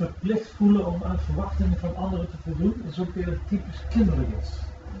 Zich verplicht voelen om aan verwachtingen van anderen te voldoen is ook weer een typisch kinderlijk iets.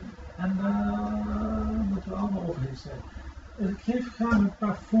 En daar moeten we allemaal overheen zijn. Ik geef graag een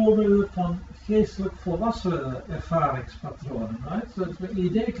paar voorbeelden van geestelijk volwassen ervaringspatronen, right? Zodat we een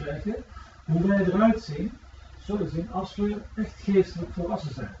idee krijgen hoe wij eruit zien, zullen zien als we echt geestelijk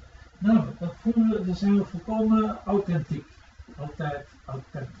volwassen zijn. Namelijk, dan zijn we volkomen authentiek, altijd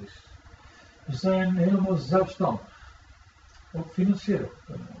authentisch. We zijn helemaal zelfstandig, ook financieel.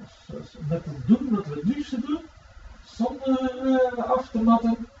 Met het doen wat we het liefste doen, zonder af te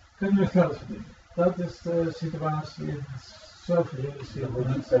matten, kunnen we geld verdienen. Dat is de situatie in zelfrealiseren. Dat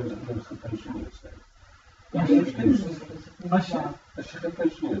moet niet zijn dat we gepensioneerd zijn. Als je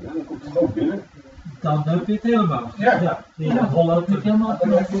gepensioneerd bent, dan komt het gewoon binnen. Dan heb je het helemaal. Ja. In Holland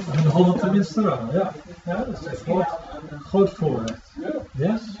tenminste wel. Ja, dat is een groot voorrecht. Ja.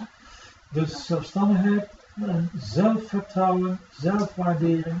 Yes. Dus zelfstandigheid, zelfvertrouwen,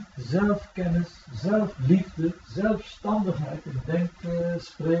 zelfwaardering, zelfkennis, zelfliefde, zelfstandigheid in denken,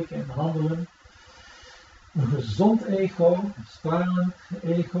 spreken en handelen. Een gezond ego, een stralend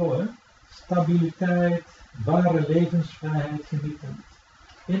ego, stabiliteit, ware levensvrijheid genieten,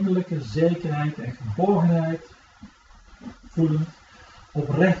 innerlijke zekerheid en geborgenheid voelen,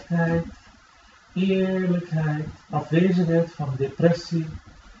 oprechtheid, eerlijkheid, afwezigheid van depressie,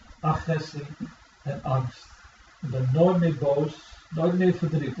 agressie en angst. Ik ben nooit meer boos, nooit meer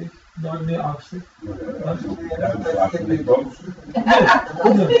verdrietig, nooit meer angstig. Laat je niet boos.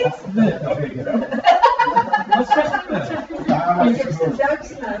 Nee. Wat zeg je? Ik heb zo'n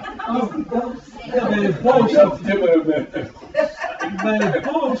Dagseminar. Ja, ben je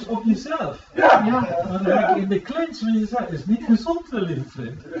boos op jezelf? Ja. Maar dan heb je in de clinch van jezelf. Is niet gezond, lieve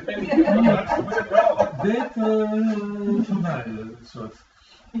vriend. Beter vermijden, een soort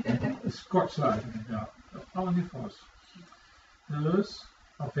kortsluiting, ja. Op alle niveaus. Dus,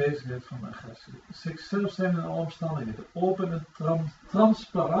 afwezigheid van agressie. Zichzelf zijn in alle omstandigheden. Open en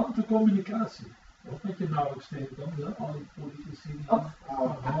transparante communicatie. Ook met je nauwelijks tegenkomt, al die politici,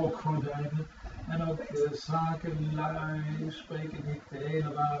 rookgordijnen. En ook zakenlui spreken niet de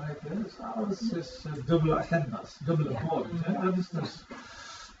hele waarheid. Dus alles is dubbele agenda's, dubbele borden.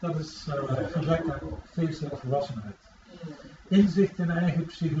 Dat is gebrek aan geestelijke volwassenheid. Inzicht in eigen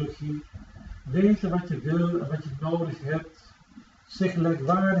psychologie, weten wat je wil en wat je nodig hebt, zich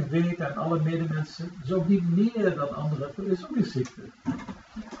gelijkwaardig weten aan alle medemensen, is ook niet meer dan anderen, dat is ook een ziekte.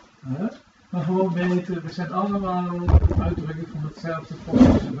 Maar gewoon weten, we zijn allemaal uitdrukking van hetzelfde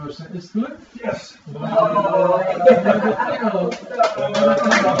kosmische bewustzijn. Is het gelukt? Yes!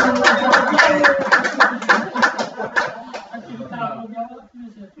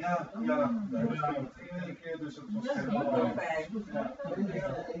 Dus het was helemaal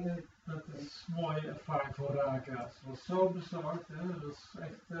dat is een mooie ervaring voor Raka. Ze was zo bezorgd, hè? Dat was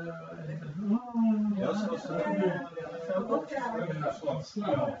echt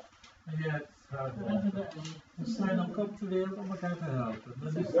en jij hebt haar. We zijn ook op de wereld om elkaar te helpen.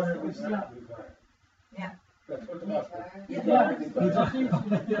 Dat is Ja. Dat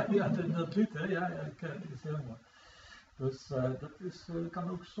doet, hè? Ja, dat is heel mooi. Dus dat kan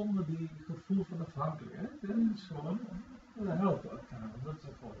ook zonder die gevoel van afhankelijkheid. Dat is gewoon, we helpen elkaar, dat is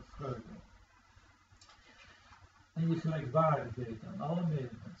ook gewoon de vreugde. En je gelijkwaardig weten aan alle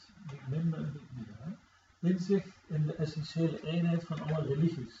medemensen, niet minder en niet meer. Inzicht in de essentiële eenheid van alle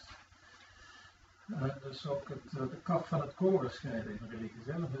religies. Dus ook de kaf van het koren scheiden in religies.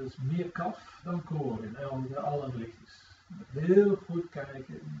 Er is meer kaf dan koren in alle religies. heel goed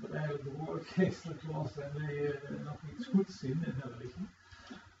kijken, eigenlijk behoorlijk geestelijk los en wil je nog iets goeds zien in de religie.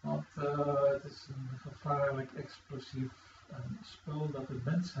 Want het is een gevaarlijk, explosief spul dat de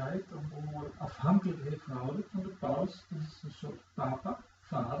mensheid dan behoorlijk afhankelijk heeft gehouden van de paus. Het is een soort papa,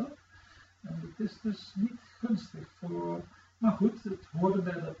 vader. En het is dus niet gunstig voor, maar goed, het hoorde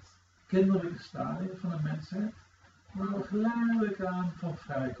bij dat kinderlijke stadium van de mensheid, waar we geleidelijk aan van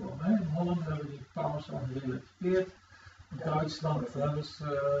vrijkomen. Hè. In Holland hebben we die paus al gerelativeerd. In Duitsland hebben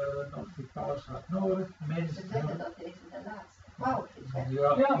ze nog die paus hard nodig. Ze zeggen dat deze de laatste paus is. Hè?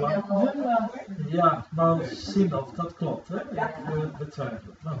 Ja, maar we zien of dat klopt. Hè. Ik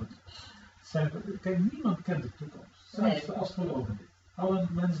betwijfel het. Maar goed. Kijk, niemand kent de toekomst. Zelfs de astrologen niet. Alle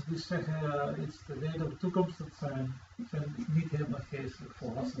mensen die zeggen iets te weten over de toekomst, dat zijn niet helemaal geestelijk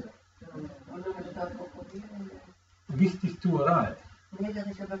volwassen. Hoe noemen ze dat ook alweer? Wichtig toerij. Nee, dat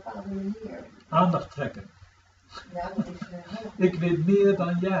is een bepaalde manier. Aandacht trekken. Ja, dat is ik weet meer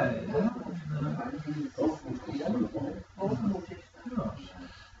dan jij. Hè? Hoogmoed is dat.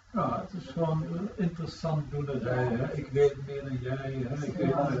 Ja, het is gewoon interessant doenerij. Hè? Ik weet meer dan jij. Hè? Ik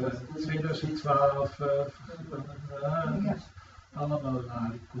weet 2012. Allemaal naar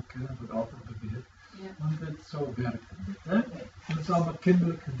die koek, dat wordt altijd beweerd. Want het zo werkt het niet. Hè? En het is allemaal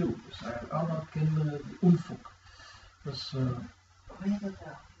kinderlijk gedoe. Dus eigenlijk allemaal kinderen die onfok. Dus, hoe heet dat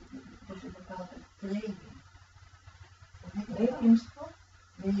wel? Dus een bepaalde training. Leefingspad?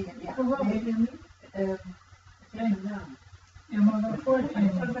 Nee, ja, geen naam. Ja, maar waarvoor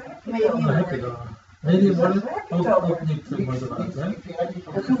geen medium worden ook niet moderaat.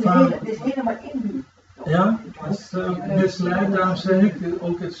 Het is helemaal in nu. Ja, het is misleid, daarom zeg ik,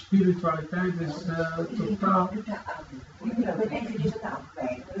 ook het spiritualiteit is totaal... Ik ben eventjes het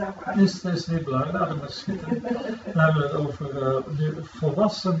aankwijt. Is niet belangrijk, laten we maar schieten. We hebben het over de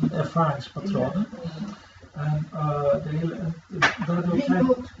volwassen ervaringspatronen. En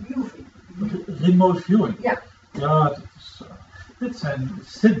remote viewing. Ja, dit zijn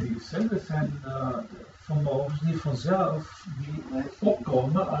siddhis, dit zijn vermogens die vanzelf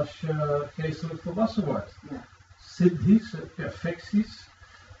opkomen als je geestelijk volwassen wordt. Siddhis, perfecties,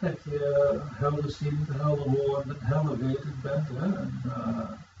 dat je helder ziend, helder hoorend, helder wetend bent. Hè? En,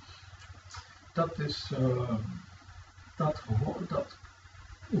 dat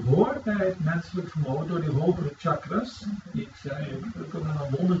hoort bij het menselijk vermogen door die hogere chakras. Die ik zei, we kunnen dan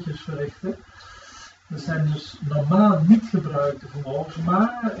wondertjes verrichten. Dat zijn dus normaal niet gebruikte vermogens,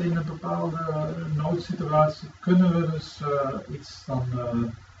 maar in een bepaalde noodsituatie kunnen we dus iets dan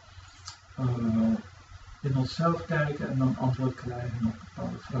in onszelf kijken en dan antwoord krijgen op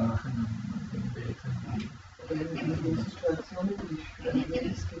bepaalde vragen en dingen weten. In die Situationen, die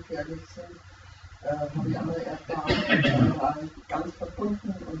lebensgefährlich sind, habe ich andere Erfahrungen, waren ganz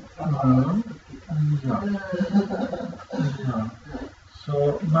verbunden und haben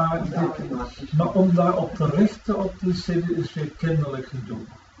Zo, maar om daarop te richten op die zin is weer kinderlijk gedoe.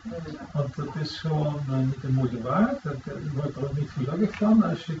 Want het is gewoon niet de moeite waard. Je wordt er ook niet gelukkig van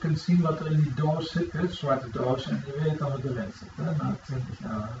als je kunt zien wat er in die doos zit, hè, zwarte doos, en je weet dan wat erin zit, hè, na 20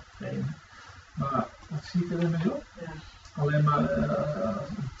 jaar trainen. Maar wat zie ik er mee op? Alleen maar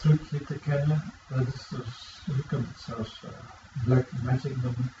een trucje te kennen, dat is dus, je kunt het zelfs black magic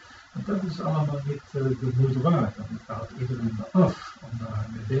noemen. Want dat is allemaal niet de moeite waard. Dan gaat iedereen eraf om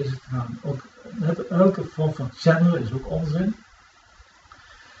daarmee bezig te gaan. Ook elke vorm van channel is ook onzin.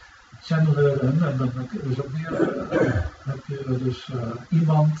 Channelen, en dan is ook weer, heb je dus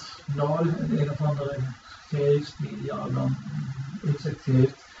iemand nodig, een of andere geest die jou dan inzicht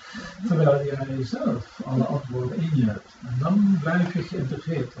geeft, terwijl jij zelf alle antwoorden in je hebt. En dan blijf je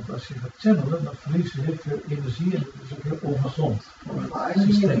geïntegreerd, want als je gaat channelen, dan verlies je heel veel energie en dat is ook heel ongezond voor het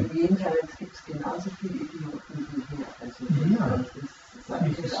systeem.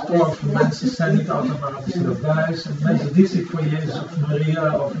 Die gestorven mensen zijn niet automatisch erbij. En mensen die zich voor Jezus of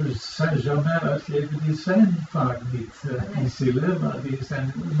Maria of Saint-Germain uitgeven, die zijn vaak niet die zielen, maar die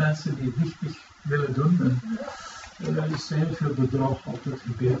zijn mensen die het wichtig willen doen. En er is heel veel bedrog op het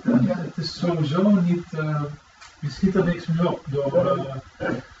gebied. En het is sowieso niet, je schiet er niks mee op door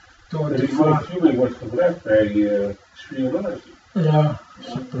de vraag. Die wordt gebruikt bij spionage. Ja,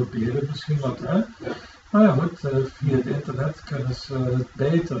 ze proberen misschien wat, hè. Maar ja goed, via het internet kunnen ze het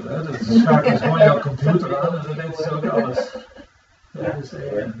beter, hè. Dat schakelen ze gewoon jouw computer aan en dan weten ze ook alles. Dat is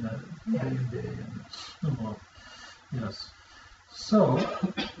één en B en noem maar op. Yes. Zo,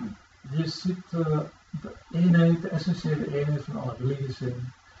 je ziet de eenheid, de essentiële eenheid van alle religies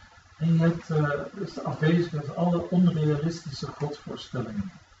in. En je hebt dus de afwezigheid van alle onrealistische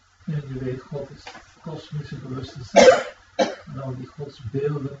godsvoorstellingen. En je weet, God is kosmische bewustzijn. En al die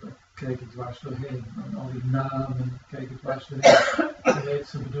godsbeelden, daar kijk ik dwars doorheen. En al die namen, kijk ik dwars doorheen. Je weet,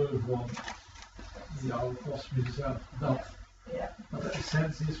 ze bedoelen gewoon jouw kosmische zelf. Dat. Wat de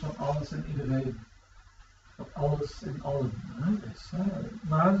essentie is van alles en iedereen. Dat alles in allen is.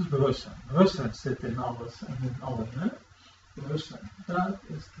 Maar het is bewustzijn. Bewustzijn zit in alles en in allen. Bewustzijn. Dat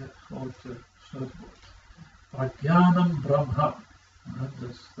is het grote sleutelwoord. Prajnanam Brahma.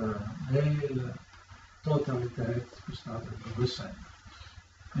 Dus de hele totaliteit bestaat uit bewustzijn.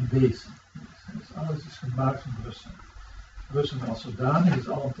 In wezen. Dus alles is gemaakt van bewustzijn. Bewustzijn als zodanig is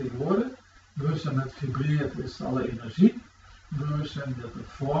alomtegenwoordig. Bewustzijn dat vibreert is alle energie. Bewustzijn dat de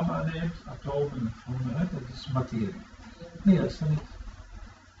vorm aanneemt, atomen en vormen, dat is materie. Nee, dat is er niet.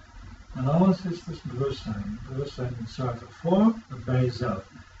 En alles is dus bewustzijn. Bewustzijn in zuivere vorm, dat bij jezelf.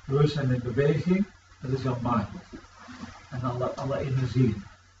 Bewustzijn in beweging, dat is jouw mind. En alle energie.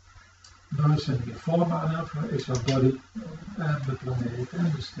 Bewustzijn die vorm aanneemt, is jouw body. En de planeet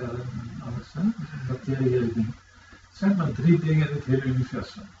en de sterren en alles. Materiële dingen. Het zijn maar 3 dingen in het hele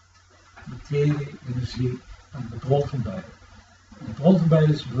universum. Materie, energie en de bron van beide. De bron van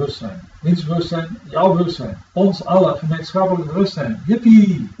beide is bewustzijn. Niet is bewustzijn, jouw bewustzijn. Ons alle gemeenschappelijk bewustzijn.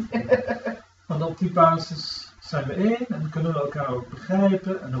 Jippie! Want op die basis zijn we één en kunnen we elkaar ook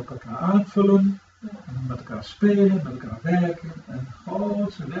begrijpen en ook elkaar aanvullen. En met elkaar spelen, met elkaar werken en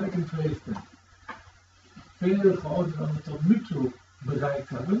grootse werken verrichten. Veel groter dan we tot nu toe bereikt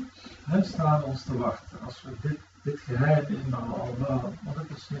hebben, staan ons te wachten. Als we dit geheim eenmaal allemaal, want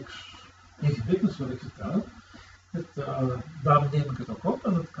het is niks ingewikkelds wat ik vertel. Daarom neem ik het ook op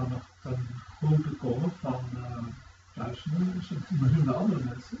en het kan nog ten goede komen van duizenden, miljoenen andere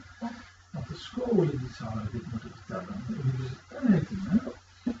mensen. Want de scholen die zouden dit moeten vertellen, de universiteiten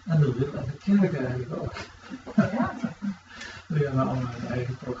en de kerken eigenlijk ook. Die hebben allemaal hun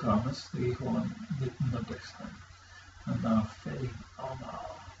eigen programma's die gewoon niet nuttig zijn. En daar veeg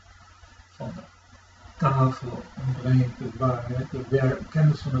allemaal van de tafel en brengt de waarheid, de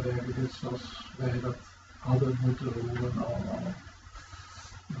kennis van de werkelijkheid zoals wij dat hadden moeten horen allemaal.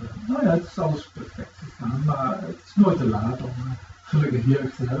 Nou ja, het is alles perfect gegaan, maar het is nooit te laat om gelukkig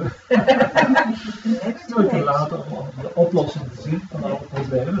jeugd te hebben. Het is nooit te laat om de oplossing te zien van alle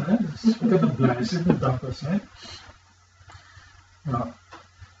problemen. Dus we kunnen blij zijn en dankbaar zijn. Nou,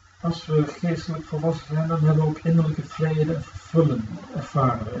 als we geestelijk volwassen zijn, dan hebben we ook innerlijke vrede en vervulling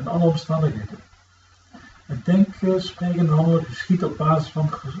ervaren in alle omstandigheden. Het denken, spreken en handelen geschiet op basis van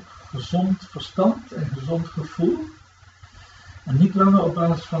gezond verstand en gezond gevoel. En niet langer op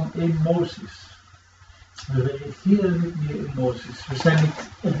basis van emoties. We reageren niet meer emoties. We zijn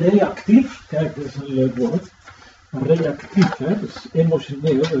niet reactief. Kijk, dat is een leuk woord. Reactief, hè? Dus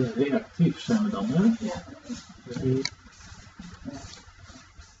emotioneel, dus reactief zijn we dan, hè? Ja. Reactief.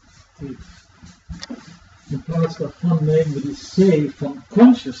 In plaats daarvan nemen we die C van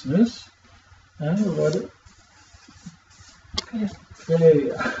consciousness. En we worden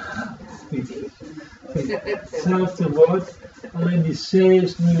hetzelfde woord, alleen die C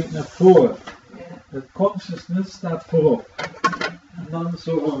is nu naar voren. De consciousness staat voorop. En dan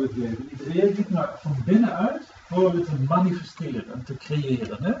zo gaan we het leven. Niet reageren, maar van binnenuit horen we te manifesteren en te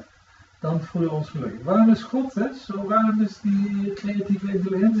creëren. Hè? Dan voelen we ons gelukkig. Waarom is God, hè? Waarom is die creatieve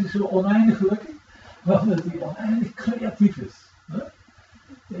intelligentie zo oneindig gelukkig? Omdat die oneindig creatief is. Hè?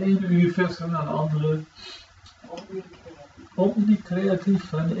 De ene universum naar de andere.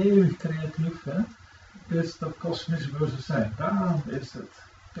 Omnicreatief en eeuwig creatief, hè? Is dat kosmische bewustzijn. Daarom is het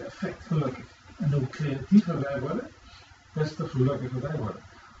perfect gelukkig. En hoe creatiever wij worden, des te gelukkiger wij worden.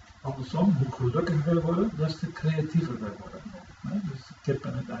 Andersom, hoe gelukkiger wij worden, des te creatiever wij worden. Dus de kip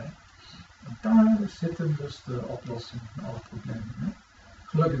en het ei. En daar zit dus de oplossing van alle problemen. Hè?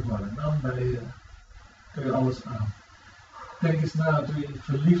 Gelukkig worden, dan kun je alles aan. Denk eens na, toen je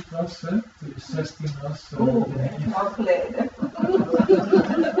verliefd was, hè? Toen je 16 was. Lang geleden.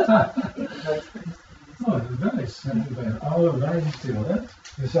 Oh, dat is bij een oude wijzenstil, hè?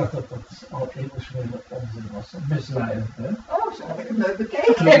 Je zag dat dat al emotionele onzin was, misleidend, hè? Oh, zo heb ik het leuk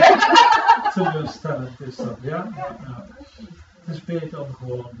bekeken. Teleurstellend is dat, ja. Het is beter om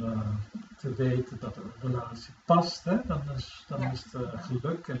gewoon te weten dat een relatie past, hè? Dan is het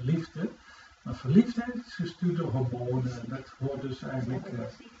geluk en liefde. Maar verliefdheid is gestuurd door hormonen, dat hoort dus eigenlijk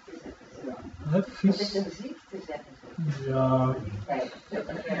Het Dat gis. is een ziekte, zeggen ze. Ja.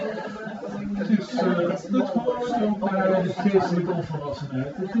 Het hoort ook bij de geestelijke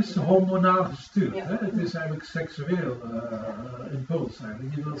onvolwassenheid. Het is hormonaal gestuurd. Hè? Het is eigenlijk seksueel impuls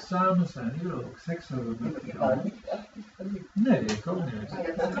eigenlijk. Je wil samen zijn, je wil ook seks hebben met elkaar. Nee, ik ook niet.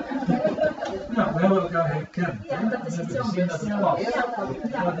 Ja, we hebben elkaar herkend. Ja, dat is iets gezien dat het past.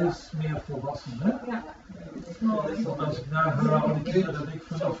 Ja. Dat is meer volwassen. Hè? Want als ik naga alle keren dat ik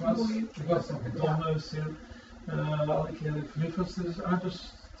vanaf was, ik was nog domme, alle keren dat ik verliefd was, het is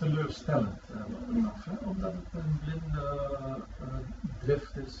uiterst teleurstellend. Omdat het een blinde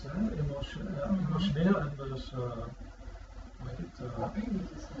drift is, emotioneel en dus,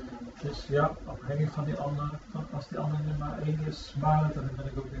 dus ja, afhankelijk van die ander, als die ander nu maar één keer smaakt, dan ben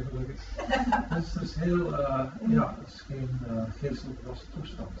ik ook weer gelukkig. Dus het is heel, het is geen geestelijk losse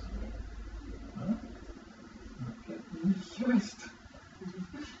toestand. Niet geweest.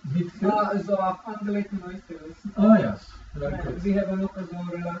 Niet Maar zo afhankelijk nooit geweest. Oh ja, We hebben ook zo'n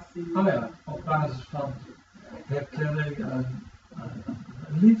relatie. oh ja, op basis van herkenning en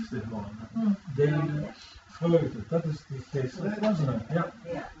liefde gewoon. Delen, vreugde, dat is die geestelijke volwassenheid. Ja.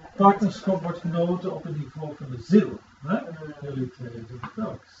 Partnerschap wordt genoten op het niveau van de ziel. Hè? Jullie twee doen het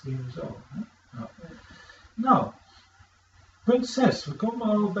ook, zien we zo. Hè? Ja. Nou, punt 6, we komen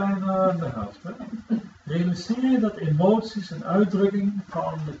al bijna aan de helft. Hè? Realiseer je dat emoties een uitdrukking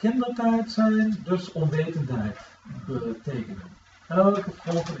van de kindertijd zijn, dus onwetendheid betekenen. Elke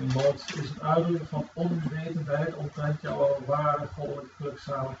vorm van emotie is een uitdrukking van onwetendheid omtrent jouw ware, goddelijk,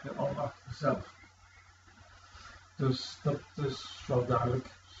 gelukzalige, almachtige zelf. Dus dat is wel duidelijk.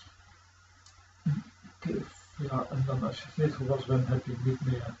 Ja, en dan als je geestvolwassen bent, heb je niet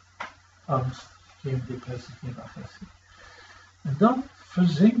meer angst, geen depressie, geen agressie. En dan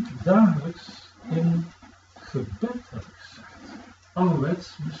verzink dagelijks in gebed, heb ik gezegd.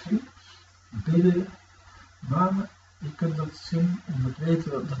 Ouderwets misschien, bidden, maar je kunt dat zien en dat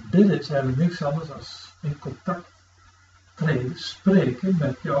weten, dat bidden is eigenlijk niks anders dan in contact treden, spreken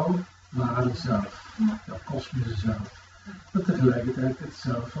met jouw ware zelf, jouw kosmische zelf, dat tegelijkertijd het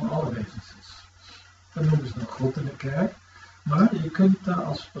zelf van alle wezens is. Dat noemen ze nog God in de kerk, maar je kunt daar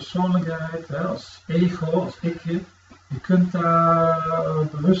als persoonlijkheid, als ego, als ikje, je kunt daar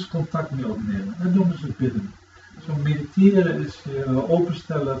bewust contact mee opnemen. Dat noemen ze bidden. Zo mediteren is je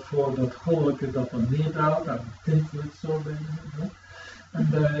openstellen voor dat goddelijke dat dan neerdaalt en tintelt het zo bij je. En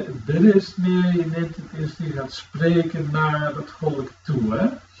bij bidden is het meer, je neemt het eerst, je gaat spreken naar dat goddelijke toe. Hè?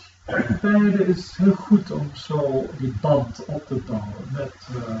 Beide is heel goed om zo die band op te bouwen met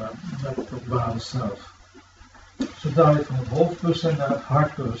het ware zelf. Zodat je van het hoofdbewustzijn naar het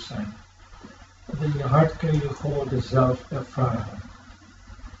hartbewustzijn. In je hart kun je gewoon zelf ervaren.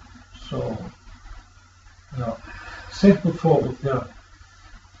 Zo. Ja. Zeg bijvoorbeeld, ja.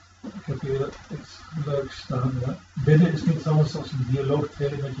 Ik heb hier iets leuks staan. Ja. Bidden is niets anders dan een dialoog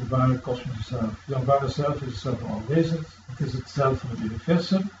treden met je ware kosmische zelf. Jouw ware zelf is het zelf van al wezens. Het is het zelf van het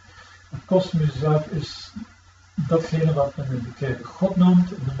universum. Het kosmische zelf is datgene wat men in de kerk God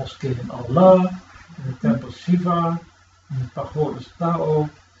noemt, in de moskeeën Allah, in de tempel Shiva, in de pagodes Tao.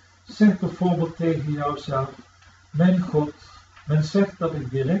 Zeg bijvoorbeeld tegen jouzelf, mijn God, men zegt dat ik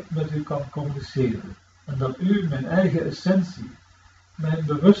direct met u kan communiceren en dat u mijn eigen essentie, mijn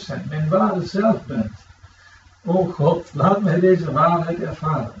bewustzijn, mijn ware zelf bent. O God, laat mij deze waarheid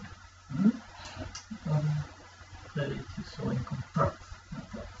ervaren. Dan treed je zo in contact met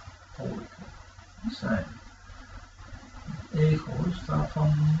dat goddelijke zijn. Het ego is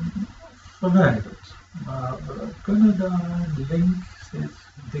daarvan verwijderd, maar we kunnen daar een link steeds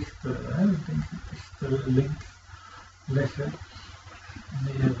dichter link leggen,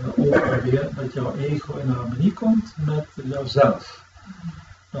 meer over weer dat jouw ego in harmonie komt met jouzelf.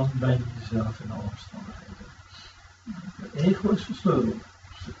 Dan ben je jezelf in alle omstandigheden. Het ego is versleuteld.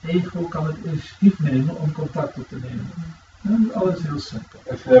 Dus het ego kan het initiatief nemen om contact op te nemen. En alles heel simpel.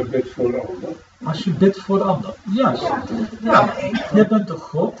 Als je bidt voor de ander. Als je bidt voor de ander, juist. Ja, je bent toch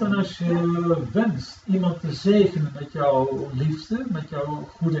God en als je wenst iemand te zegenen met jouw liefde, met jouw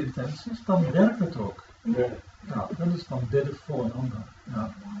goede intenties, dan werkt het ook. Ja. Ja, dat is dan bidden voor een ander.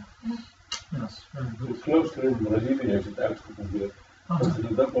 Ja. Ja, Het klooster in Brazilië heeft het uitgeprobeerd. Dat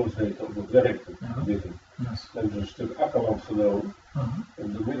ze dat wel eens weten op het werk te bidden. Ze hebben een stuk akkerland genomen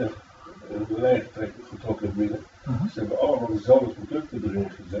en de middag de lijn getrokken in het midden. Ze hebben allemaal dezelfde producten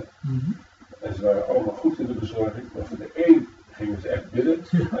erin gezet. En ze waren allemaal goed in de bezorging, maar voor de een gingen ze echt bidden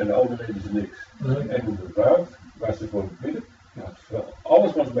en de ander deden ze niks. En in de woud, waar ze voor bidden,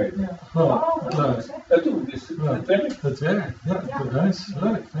 alles was beter. En toen, dus het werkt. Het werkt, ja, het bewijs,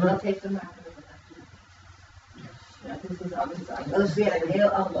 leuk. Dat heeft te maken met Ja, het is dus alles anders. Dat is weer een heel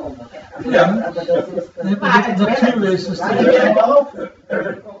ander onderwerp. Ja. Maar dat is Maar de natuurwezens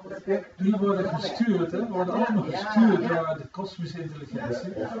die worden gestuurd, hè, worden allemaal gestuurd door de kosmische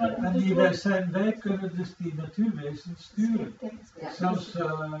intelligentie. En wij kunnen dus die natuurwezens sturen. Zelfs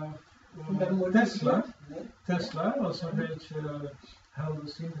Tesla was een beetje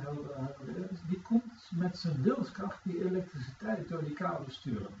helder, die komt met zijn wilskracht die elektriciteit door die kabel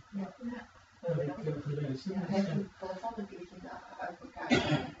sturen. Heb ik gelezen. Ja, heeft een telefoon een keertje uit elkaar.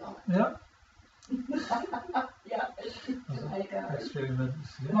 Ja? Ja, Experiment.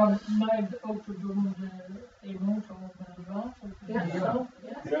 maar ook door onze emotie op het water.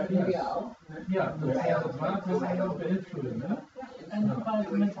 Ja, dat gaat het water heel beïnvloeden, hè? En dan gaan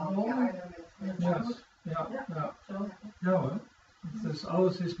we met de bomen. Ja hoor. Dus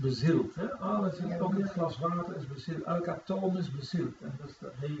alles is bezield, hè? Alles is, ook het glas water is bezield, elk atoom is bezield. En dus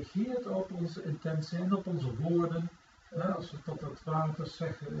dat reageert op onze intentie en op onze woorden. Als we tot het water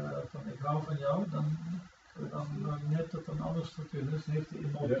zeggen van ik hou van jou, dan net dat een andere structuur is, heeft die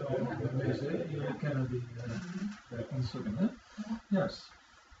emotie al bewezen. Jullie kennen die instrukken, hè? Yes.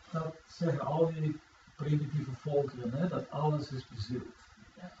 Dat zeggen al die primitieve volkeren, hè, dat alles is bezield.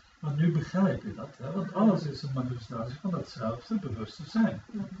 Maar nu begrijp je dat, hè? Want alles is een manifestatie van datzelfde bewuste zijn.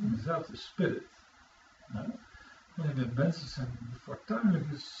 Dezelfde spirit. Ja? En de mensen zijn in een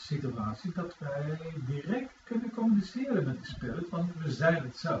fortuinlijke situatie dat wij direct kunnen communiceren met die spirit, want we zijn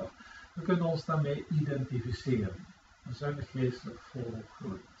het zelf. We kunnen ons daarmee identificeren. We zijn de geestelijk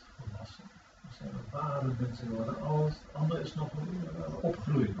volgroeid, volwassen. We zijn ware mensen geworden. Alles andere is nog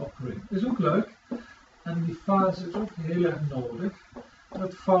opgroeien. Is ook leuk. En die fase is ook heel erg nodig.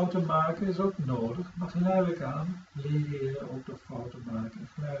 Het fouten maken is ook nodig, maar geleidelijk aan leer je ook door fouten maken. En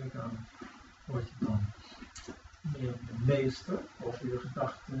geleidelijk aan word je dan meer de meester over je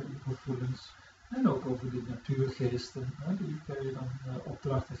gedachten, je gevoelens en ook over die natuurgeesten. Die kun je dan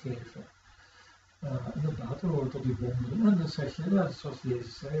opdrachten geven. Inderdaad, we horen tot die wonderen. En dan zeg je, ja, zoals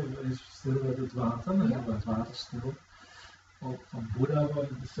Jezus zei, wees stil met het water, dan wordt het water stil. Ook van Boeddha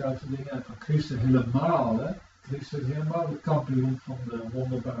worden dezelfde dingen en van Christus helemaal. Hè. Christus is helemaal de kampioen van de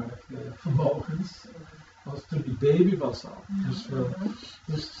wonderbare vermogens. Als toen die baby was al. Dus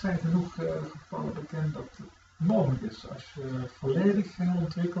er zijn genoeg gevallen bekend dat het mogelijk is. Als je volledig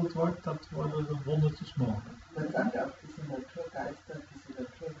ontwikkeld wordt, dat worden de wondertjes mogelijk. Man sagt auch, diese Naturgeister, diese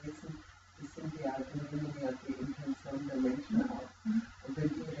Naturwesen, die sind ja, die nehmen ja die Intention der Menschen auf. Und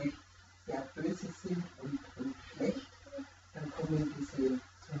wenn die recht sehr böse sind und schlecht, dann kommen diese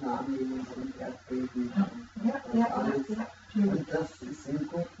Tsunamis und Erdbeben und alles. Und das ist im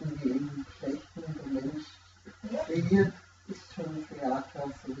Guten wie im Schlechten. Der Mensch kreiert, ist schon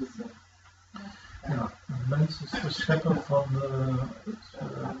Kreator sowieso. Ja, een mens is de schepper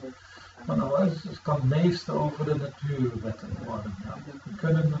van alles. Het kan meester over de natuurwetten worden. Ja. We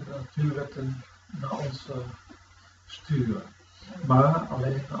kunnen de natuurwetten naar ons sturen. Maar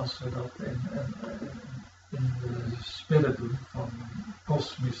alleen als we dat in de spirit doen van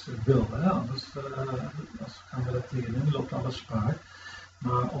kosmische wil. Hè? Anders gaan we dat tegenin, loopt alles spaar.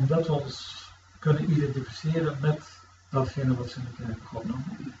 Maar omdat we ons kunnen identificeren met datgene wat ze in de kerk God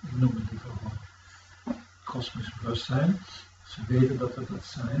noemen, ik noem het liever gewoon kosmisch bewustzijn, ze weten dat we dat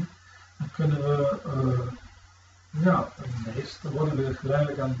zijn, dan kunnen we een meester, worden we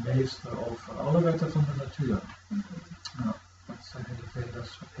geleidelijk aan meester over alle wetten van de natuur. Nou, dat zeggen de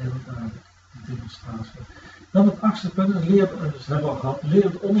Vedas heel duidelijk, die demonstratie. Dan het 8e punt, leer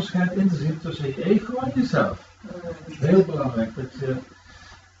het onderscheid in te zien tussen je ego en jezelf. Het is heel belangrijk dat je,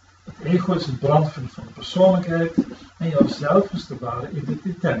 het ego is het brandpunt van de persoonlijkheid en jouzelf is de ware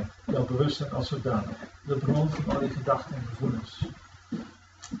identiteit, jouw bewustzijn als zodanig, de bron van al die gedachten en gevoelens.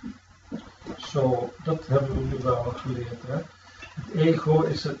 Zo, dat hebben we nu wel geleerd. Hè? Het ego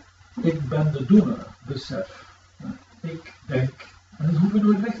is het ik ben de doener, besef. Ik denk, en dat hoeven we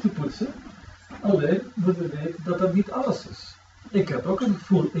nooit weg te poetsen. Alleen moeten we weten dat dat niet alles is. Ik heb ook een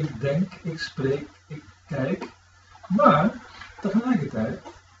gevoel, ik denk, ik spreek, ik kijk, maar tegelijkertijd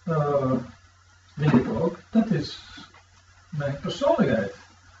weet ik ook, dat is mijn persoonlijkheid.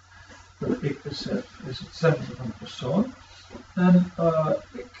 Dat ik besef is het centrum van de persoon. En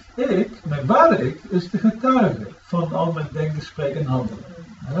mijn ware ik, is de getuige van al mijn denken, spreken en handelen.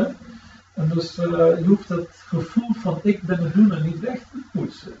 Hè? En dus je hoeft dat gevoel van ik ben het doener niet weg te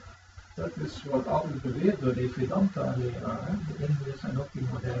poetsen. Dat wordt altijd beweerd door die Vedanta-leraren. De Indiërs en ook die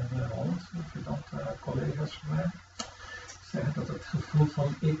moderne Hollandse Vedanta-collega's van mij. Zeggen dat het gevoel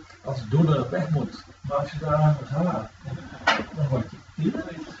van ik als doener weg moet. Maar als je daar aan moet halen, dan word je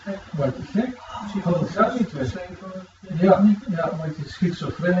gek. Want het gaat niet weg. Ja, word je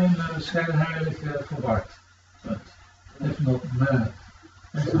schizofreen, schijnheilig, verward. If not mad.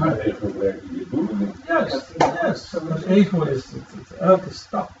 En het ego werkt je doelen niet. Juist. Het ego is elke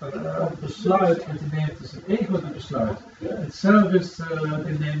stap, elk besluit wat je neemt, is het ego die besluit. Het zelf is,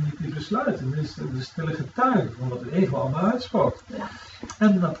 die neemt niet die besluiten. Het is de stille getuige van wat het ego allemaal uitspookt.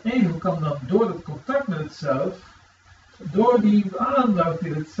 En dat ego kan dan door het contact met het zelf, door die aandacht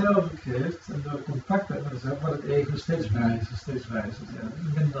die het zelf geeft, en door het contact met het zelf, wordt het ego steeds wijzer. Ja.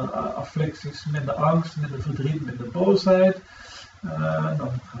 Minder afflicties, minder angst, minder verdriet, minder boosheid.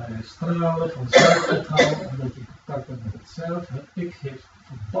 Dan ga je stralen van zelfvertrouwen, omdat je contact hebt met het zelf. Het ik heeft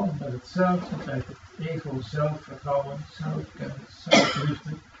verband met het zelf, dan krijgt het ego zelfvertrouwen, zelfkennis, zelfliefde,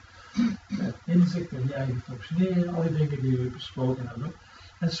 inzicht in je eigen functioneren, al die dingen die we besproken hebben.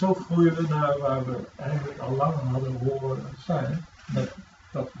 En zo groeien we naar waar we eigenlijk al lang hadden horen zijn, met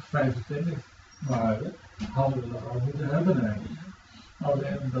dat we 25 waren, hadden we dat al moeten hebben eigenlijk.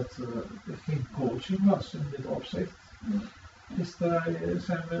 Alleen dat er geen coaching was in dit opzicht. Dus daar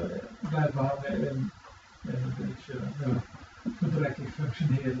zijn we blijven hangen in een beetje gebrekkig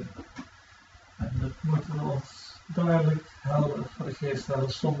functioneren. En dat moeten we ons duidelijk helder voor de geest halen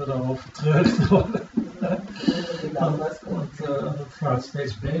zonder dan al vertreurd te worden. Want het gaat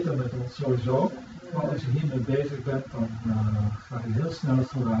steeds beter met ons sowieso. Maar als je hiermee bezig bent, dan ga je heel snel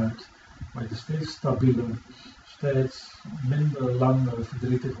vooruit. Maar je steeds stabieler, steeds minder lang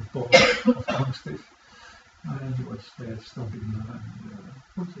verdrietig of boos of angstig. En je wordt steeds stabieler en je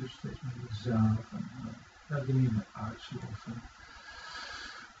voelt je steeds meer jezelf en je niet meer uitsloven.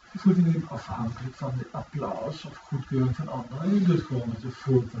 Je voelt je niet meer afhankelijk van de applaus of goedkeuring van anderen. Je doet gewoon wat je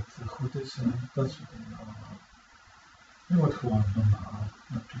voelt dat het goed is en dat soort dingen allemaal. Je wordt gewoon normaal,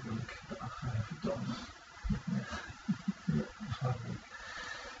 natuurlijk. Daar ga je vertonen. Ja, afhankelijk.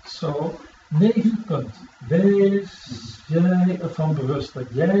 Zo, 9 punt. Wees jij ervan bewust dat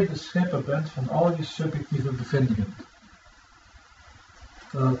jij de schepper bent van al je subjectieve bevindingen.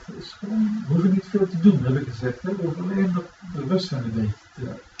 Dat is gewoon, we hoeven niet veel te doen, heb ik gezegd. Hè? We hoeven alleen dat bewustzijn een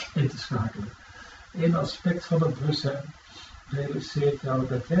beetje in te schakelen. Eén aspect van het bewustzijn realiseert jou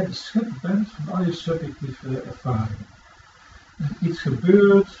dat jij de schepper bent van al je subjectieve ervaringen. En iets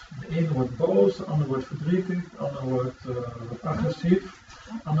gebeurt, de ene wordt boos, de ander wordt verdrietig, de ander wordt agressief,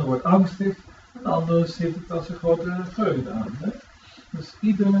 de ander wordt angstig, en de ander ziet het als een grote vreugde aan. Hè? Dus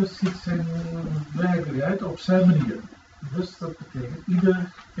ieder ziet zijn werkelijkheid op zijn manier. Dus dat betekent,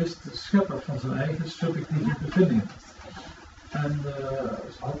 ieder is de schepper van zijn eigen subjectieve bevindingen. En dat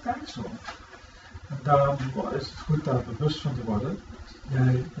is altijd zo. En daarom is het goed daar bewust van te worden. Jij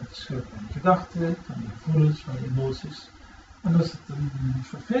bent de schepper van je gedachten, van je gevoelens, van je emoties. En als het een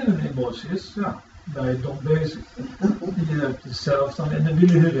vervelende emotie is, ja, ben je dom bezig. Je hebt jezelf dan in de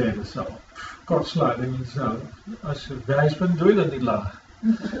wielen gereden, zo. Kortsluiting in jezelf. Als je wijs bent, doe je dat niet laag.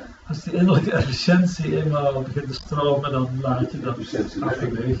 Als die innerlijke efficiëntie eenmaal begint te stromen, dan laat je dat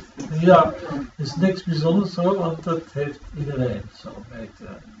afgeweegd. Ja, het is niks bijzonders zo, want dat heeft iedereen zo mee te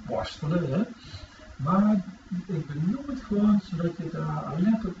worstelen. Hè? Maar ik benoem het gewoon zodat je daar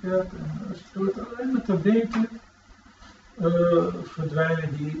alert op hebt en als je door het alleen maar te weten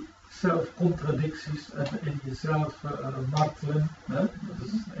verdwijnen die zelfcontradicties en in jezelf martelen. Hè? Dat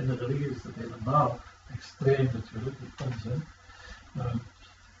is, in de religie is dat helemaal extreem natuurlijk, die onzin.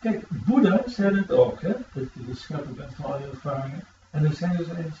 Kijk, Boeddha zei het ook, hè, dat je de schepper bent van al je ervaringen. En dan zei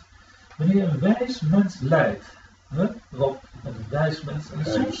ze eens, wanneer een wijs mens lijdt, Rob, een wijs mens,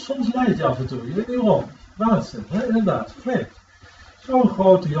 en soms lijdt je af en toe, je weet niet waarom, waanzin, hè, inderdaad, vreemd. Zo'n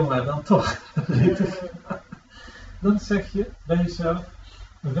grote jongen dan toch, dan zeg je bij jezelf,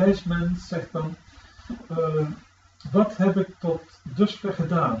 een wijs mens zegt dan, wat heb ik tot dusver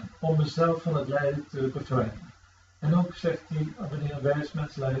gedaan om mezelf van het lijden te bevrijden? En ook zegt hij, wanneer een wijs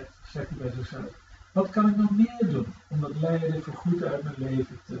mens lijdt, zegt hij bij zichzelf, wat kan ik nog meer doen om dat lijden voorgoed uit mijn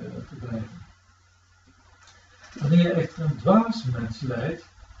leven te verdrijven? Wanneer echter een dwaas mens lijdt,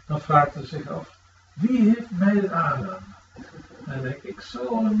 dan vraagt hij zich af, wie heeft mij het aangedaan? En dan denk ik,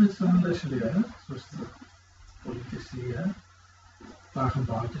 zo met zo'n lesje leren, zoals de politici, hè? Een paar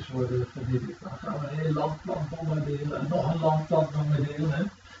gebouwtjes worden vernietigd, dan gaan we een heel landplan bombarderen en nog een landplan bombarderen, hè?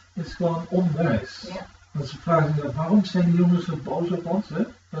 Het is gewoon onwijs. Ja. Want ze vragen zich af, waarom zijn die jongens zo boos op ons? Hè?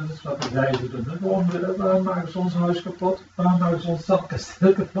 Dat is wat de wijzen doen. Waarom maken ze ons huis kapot? Waarom maken ze ons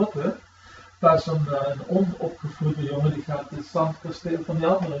zandkasteel kapot? Hè? Plaats van een onopgevoede jongen die gaat het zandkasteel van die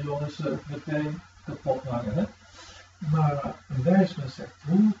andere jongens meteen kapot maken. Hè? Maar een wijs mens zegt,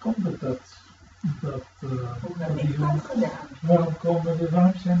 hoe komt het dat die jongens,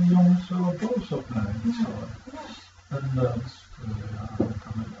 waarom zijn die jongens zo boos op mij? En dan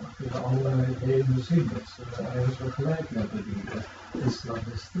kan ik allerlei redenen zien dat ze ergens wel gelijk hebben, die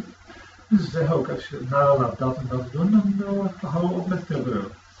islamisten. Dus ze zeggen ook, als je nalaat dat en dat te doen, dan hou je op met terreur.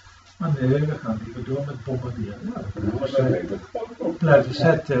 Maar nee, we gaan liever door met bombarderen. Ja, dat blijven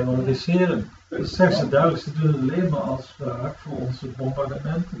zij terroriseren. Dat zeggen ze duidelijk, ze doen het alleen maar als wraak voor onze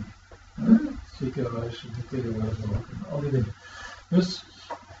bombardementen. Ziekenhuizen, de tegenwoordig ook en al die dingen. Dus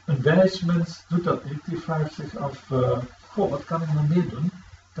een wijs mens doet dat niet, die vraagt zich af, wat kan ik nog meer doen?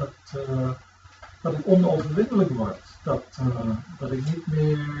 Dat ik onoverwinnelijk word, dat ik niet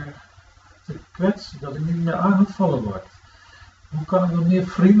meer te kwetsen, dat ik niet meer aangevallen word. Hoe kan ik nog meer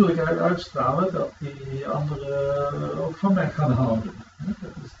vriendelijkheid uitstralen dat die anderen ook van mij gaan houden?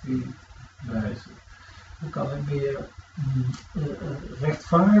 Dat is die wijze. Hoe kan ik meer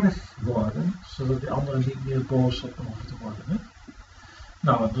rechtvaardig worden, zodat die anderen niet meer boos op me hoeven te worden?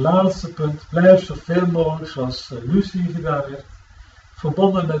 Nou, het laatste punt, blijf zoveel mogelijk zoals Lucie gedaan heeft,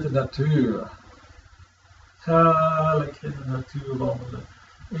 verbonden met de natuur. Ga lekker in de natuur wandelen.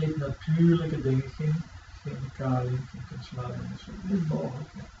 Eet natuurlijke dingen, geen chemicaliën, geen kunstmatige dingen, zo min mogelijk.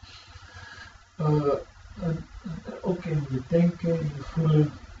 Ook in je denken, in je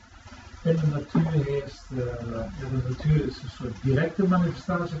voelen. In de natuur heerst, de natuur is een soort directe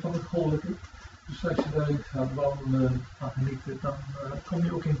manifestatie van het goddelijke. Dus als je daarin gaat wandelen, gaat genieten, dan kom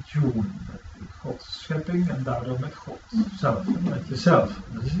je ook in tune met Gods schepping en daardoor met God zelf, met jezelf.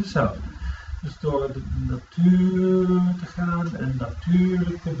 Dat is jezelf. Dus door de natuur te gaan en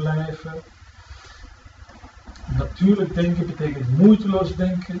natuurlijk te blijven. Natuurlijk denken betekent moeiteloos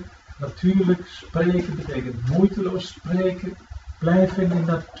denken. Natuurlijk spreken betekent moeiteloos spreken. Blijf in die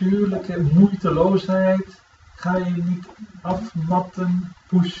natuurlijke moeiteloosheid. Ga je niet afmatten,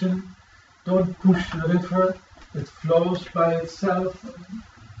 pushen. Don't push the river. It flows by itself.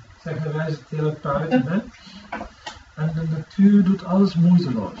 Zeggen wij ze therapeuten. Hè? En de natuur doet alles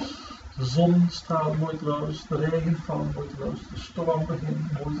moeiteloos. De zon straalt moeiteloos, de regen valt moeiteloos, de storm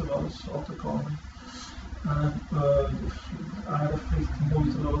begint moeiteloos op te komen. En de aarde vliegt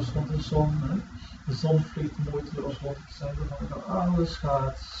moeiteloos rond de zon. Hè? De zon vliegt moeiteloos rond het centrum. Alles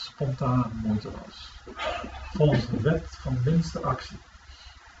gaat spontaan moeiteloos. Volgens de wet van minste actie.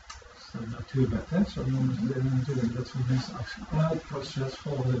 Dat is de natuurwet, hè? Zo noemen ze de natuurwet, de wet van minste actie. Elk proces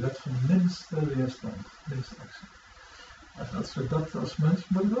volgens de wet van minste weerstand, minste actie. En dat als mens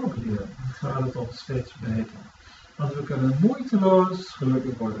moeten we ook leren. Dan gaat het ons steeds beter. Want we kunnen moeiteloos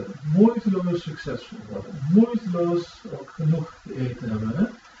gelukkig worden, moeiteloos succesvol worden, moeiteloos ook genoeg te eten hebben. Hè?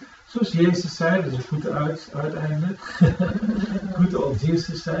 Zoals Jezus zei, dat is een goed uiteinde. Goed als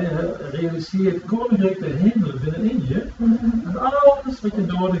Jezus zei, realiseer het koninkrijk der hemelen binnenin je. En alles wat je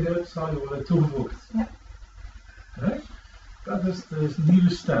nodig hebt, zal je worden toegevoegd. Ja. Dat is de nieuwe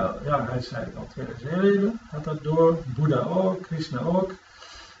stijl. Ja, hij zei het al 2000 jaar geleden, gaat dat door, Boeddha ook, Krishna ook.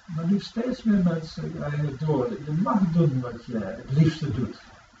 Maar nu steeds meer mensen krijgen het door. Je mag doen wat je het liefste doet.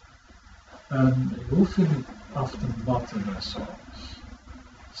 En je hoeft je niet af te matten en zo.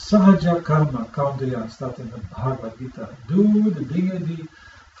 Sahaja karma, Kaundeya, staat in de Bhagavad Gita. Doe de dingen die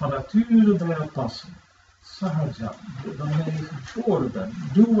van nature bij jou passen. Sahaja, wanneer je geboren bent.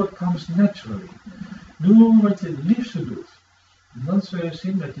 Do what comes naturally. Doe wat je het liefste doet. En dan zul je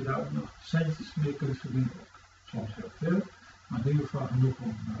zien dat je daar ook nog centjes mee kunt verdienen. Soms heel veel, maar in ieder geval genoeg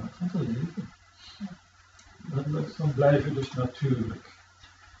om van te leven. Dan blijf je dus natuurlijk.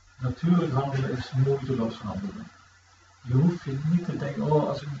 Natuurlijk handelen is moeiteloos handelen. Je hoeft je niet te denken,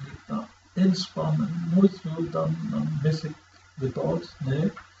 als ik me niet inspan en moeite doe, dan mis ik de boot.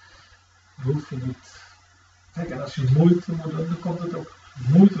 Nee, je hoeft je niet. Kijk, en als je moeite moet doen, dan komt het ook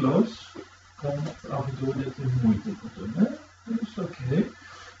moeiteloos. Komt af en toe dat je moeite moet doen. Hè? Dat is oké.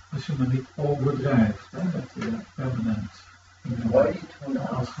 Als je maar niet overdrijft, hè, dat je permanent.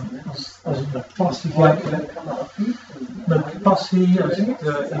 Als het met passie gaat, met passie, als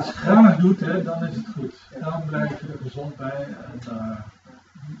je iets graag doet, hè, dan is het goed. Dan blijf je er gezond bij en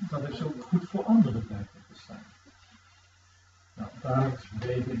dat is ook goed voor anderen blijven bestaan. Nou, dagelijks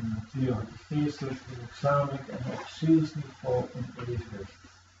bewegen in de natuur had je geestelijk, gezamenlijk en op zielsniveau een evenwicht.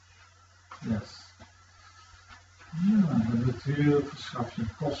 Yes. Ja, de natuur verschaft je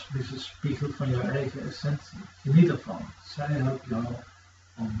een kosmische spiegel van je eigen essentie. Geniet ervan. Zij helpt jou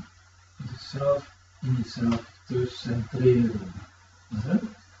om jezelf in jezelf te centreren.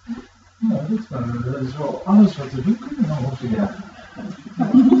 Nou, dit waren zo alles wat we doen kunnen we ongeveer.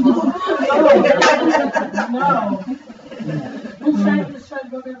 Nou. Hoe zijn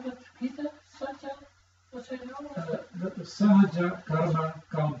het Gita? Satya? Wat zijn nou? Dat is Sahaja Karma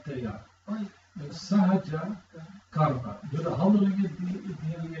Kaunteya. Sahaja karma, door de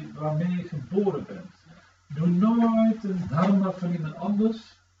handelingen waarmee je geboren bent. Doe nooit een dharma van iemand anders,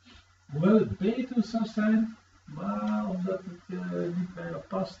 hoewel het beter zou zijn, Maar omdat het niet bij jou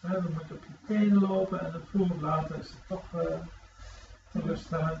past, hè, dan moet je op je tenen lopen en dan vroeg of later is het toch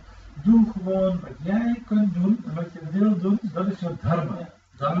teleurstellend. Doe gewoon wat jij kunt doen en wat je wil doen, dat is jouw dharma.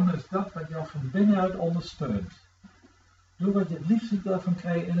 Dharma is dat wat jou van binnenuit ondersteunt. Doe wat je het liefst daarvan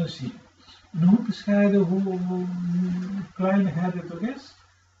krijg je energie. En hoe bescheiden, hoe kleinigheid het ook is,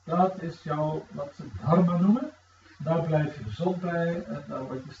 dat is jouw, wat ze dharma noemen. Daar blijf je gezond bij en daar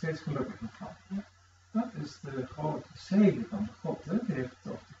word je steeds gelukkiger van. Dat is de grote zegen van God. Hè? Die heeft,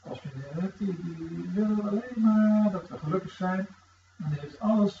 of de kosmische, die wil alleen maar dat we gelukkig zijn. En die heeft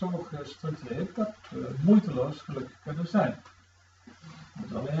alles zo gestructureerd dat we moeiteloos gelukkig kunnen zijn. We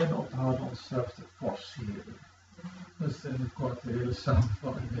moeten alleen ophouden onszelf te forceren. Dus in een korte hele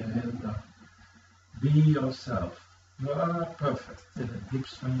samenvatting de hele dag. Be yourself. You are perfect. In het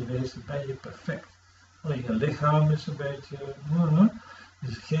diepst van je wezen ben je perfect. Alleen je lichaam is een beetje,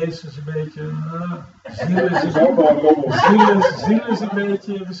 je geest is een beetje, ziel is een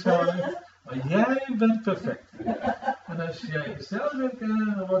beetje beschadigd. Maar jij bent perfect. En als jij jezelf bent,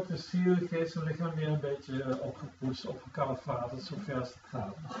 dan wordt de ziel, geest en lichaam weer een beetje opgepoetst, opgekalefaterd, zover als het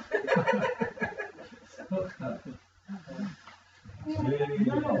gaat. Zo gaat het.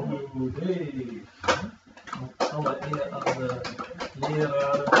 Hey. Alle eer aan de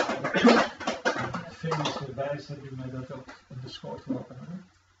leraren. Vingers erbij zijn die mij dat ook in de schoot gelopen hebben.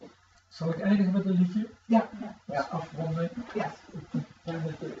 Zal ik eindigen met een liedje? Ja. Als afronding? Ja. Dat ik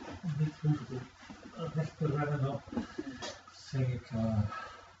niet hoef weg te rennen op. Zing ik een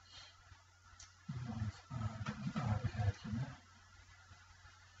aardigheidje.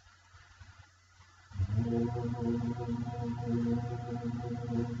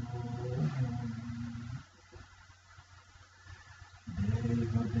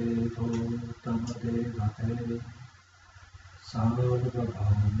 Deva Devo Tama Devate Sarva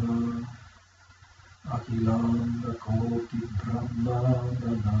Bhama Akilanda Koti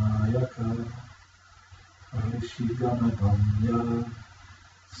Brahmanda Nayaka Rishigana Dhamya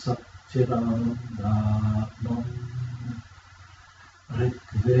Satchidanandatman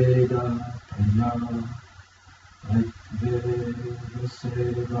Rigveda Priya Rigveda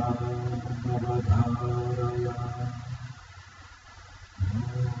Seva Navadharaya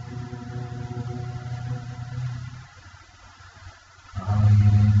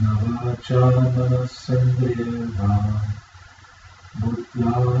Ayena vacha manasendriyeva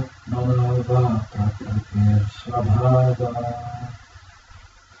buddhyatmana va prakrtir svabhava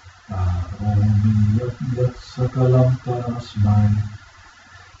karomi yat sakalam parasmai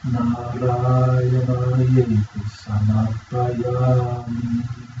narayana samarpayami.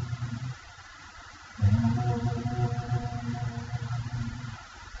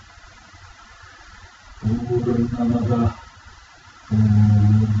 Purnamada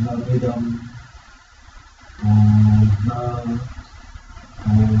Purnamidam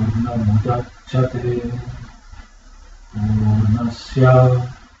Purnamudacchate Purnasya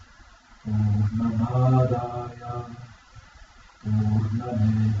Purnamadaya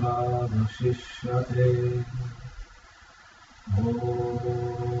Purnameva Vashishyate Om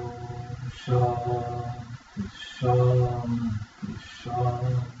Shanti Shanti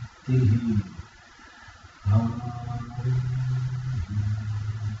Shanti.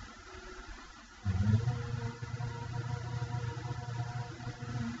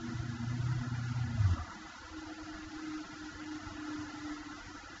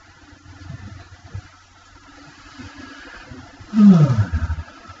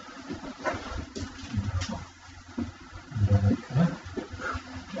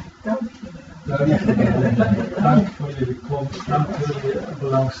 Dank voor jullie komst, dank voor jullie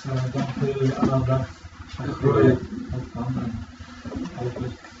belangstelling, dank voor jullie aandacht. Groeien ook dan en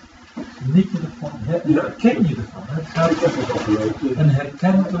hopelijk geniet je ervan, herken je ervan. Het gaat en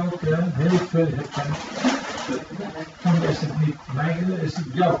herken het ook, heel veel herkennen. Dan is het niet mijn kennis, is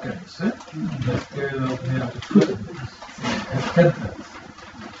het jouw kennis. Hè? Dat kun je ook meer uit het voeten. Herkent het.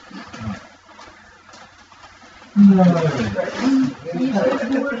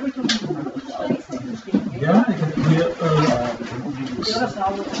 Ja, ik heb hier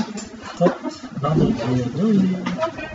tot een andere keer.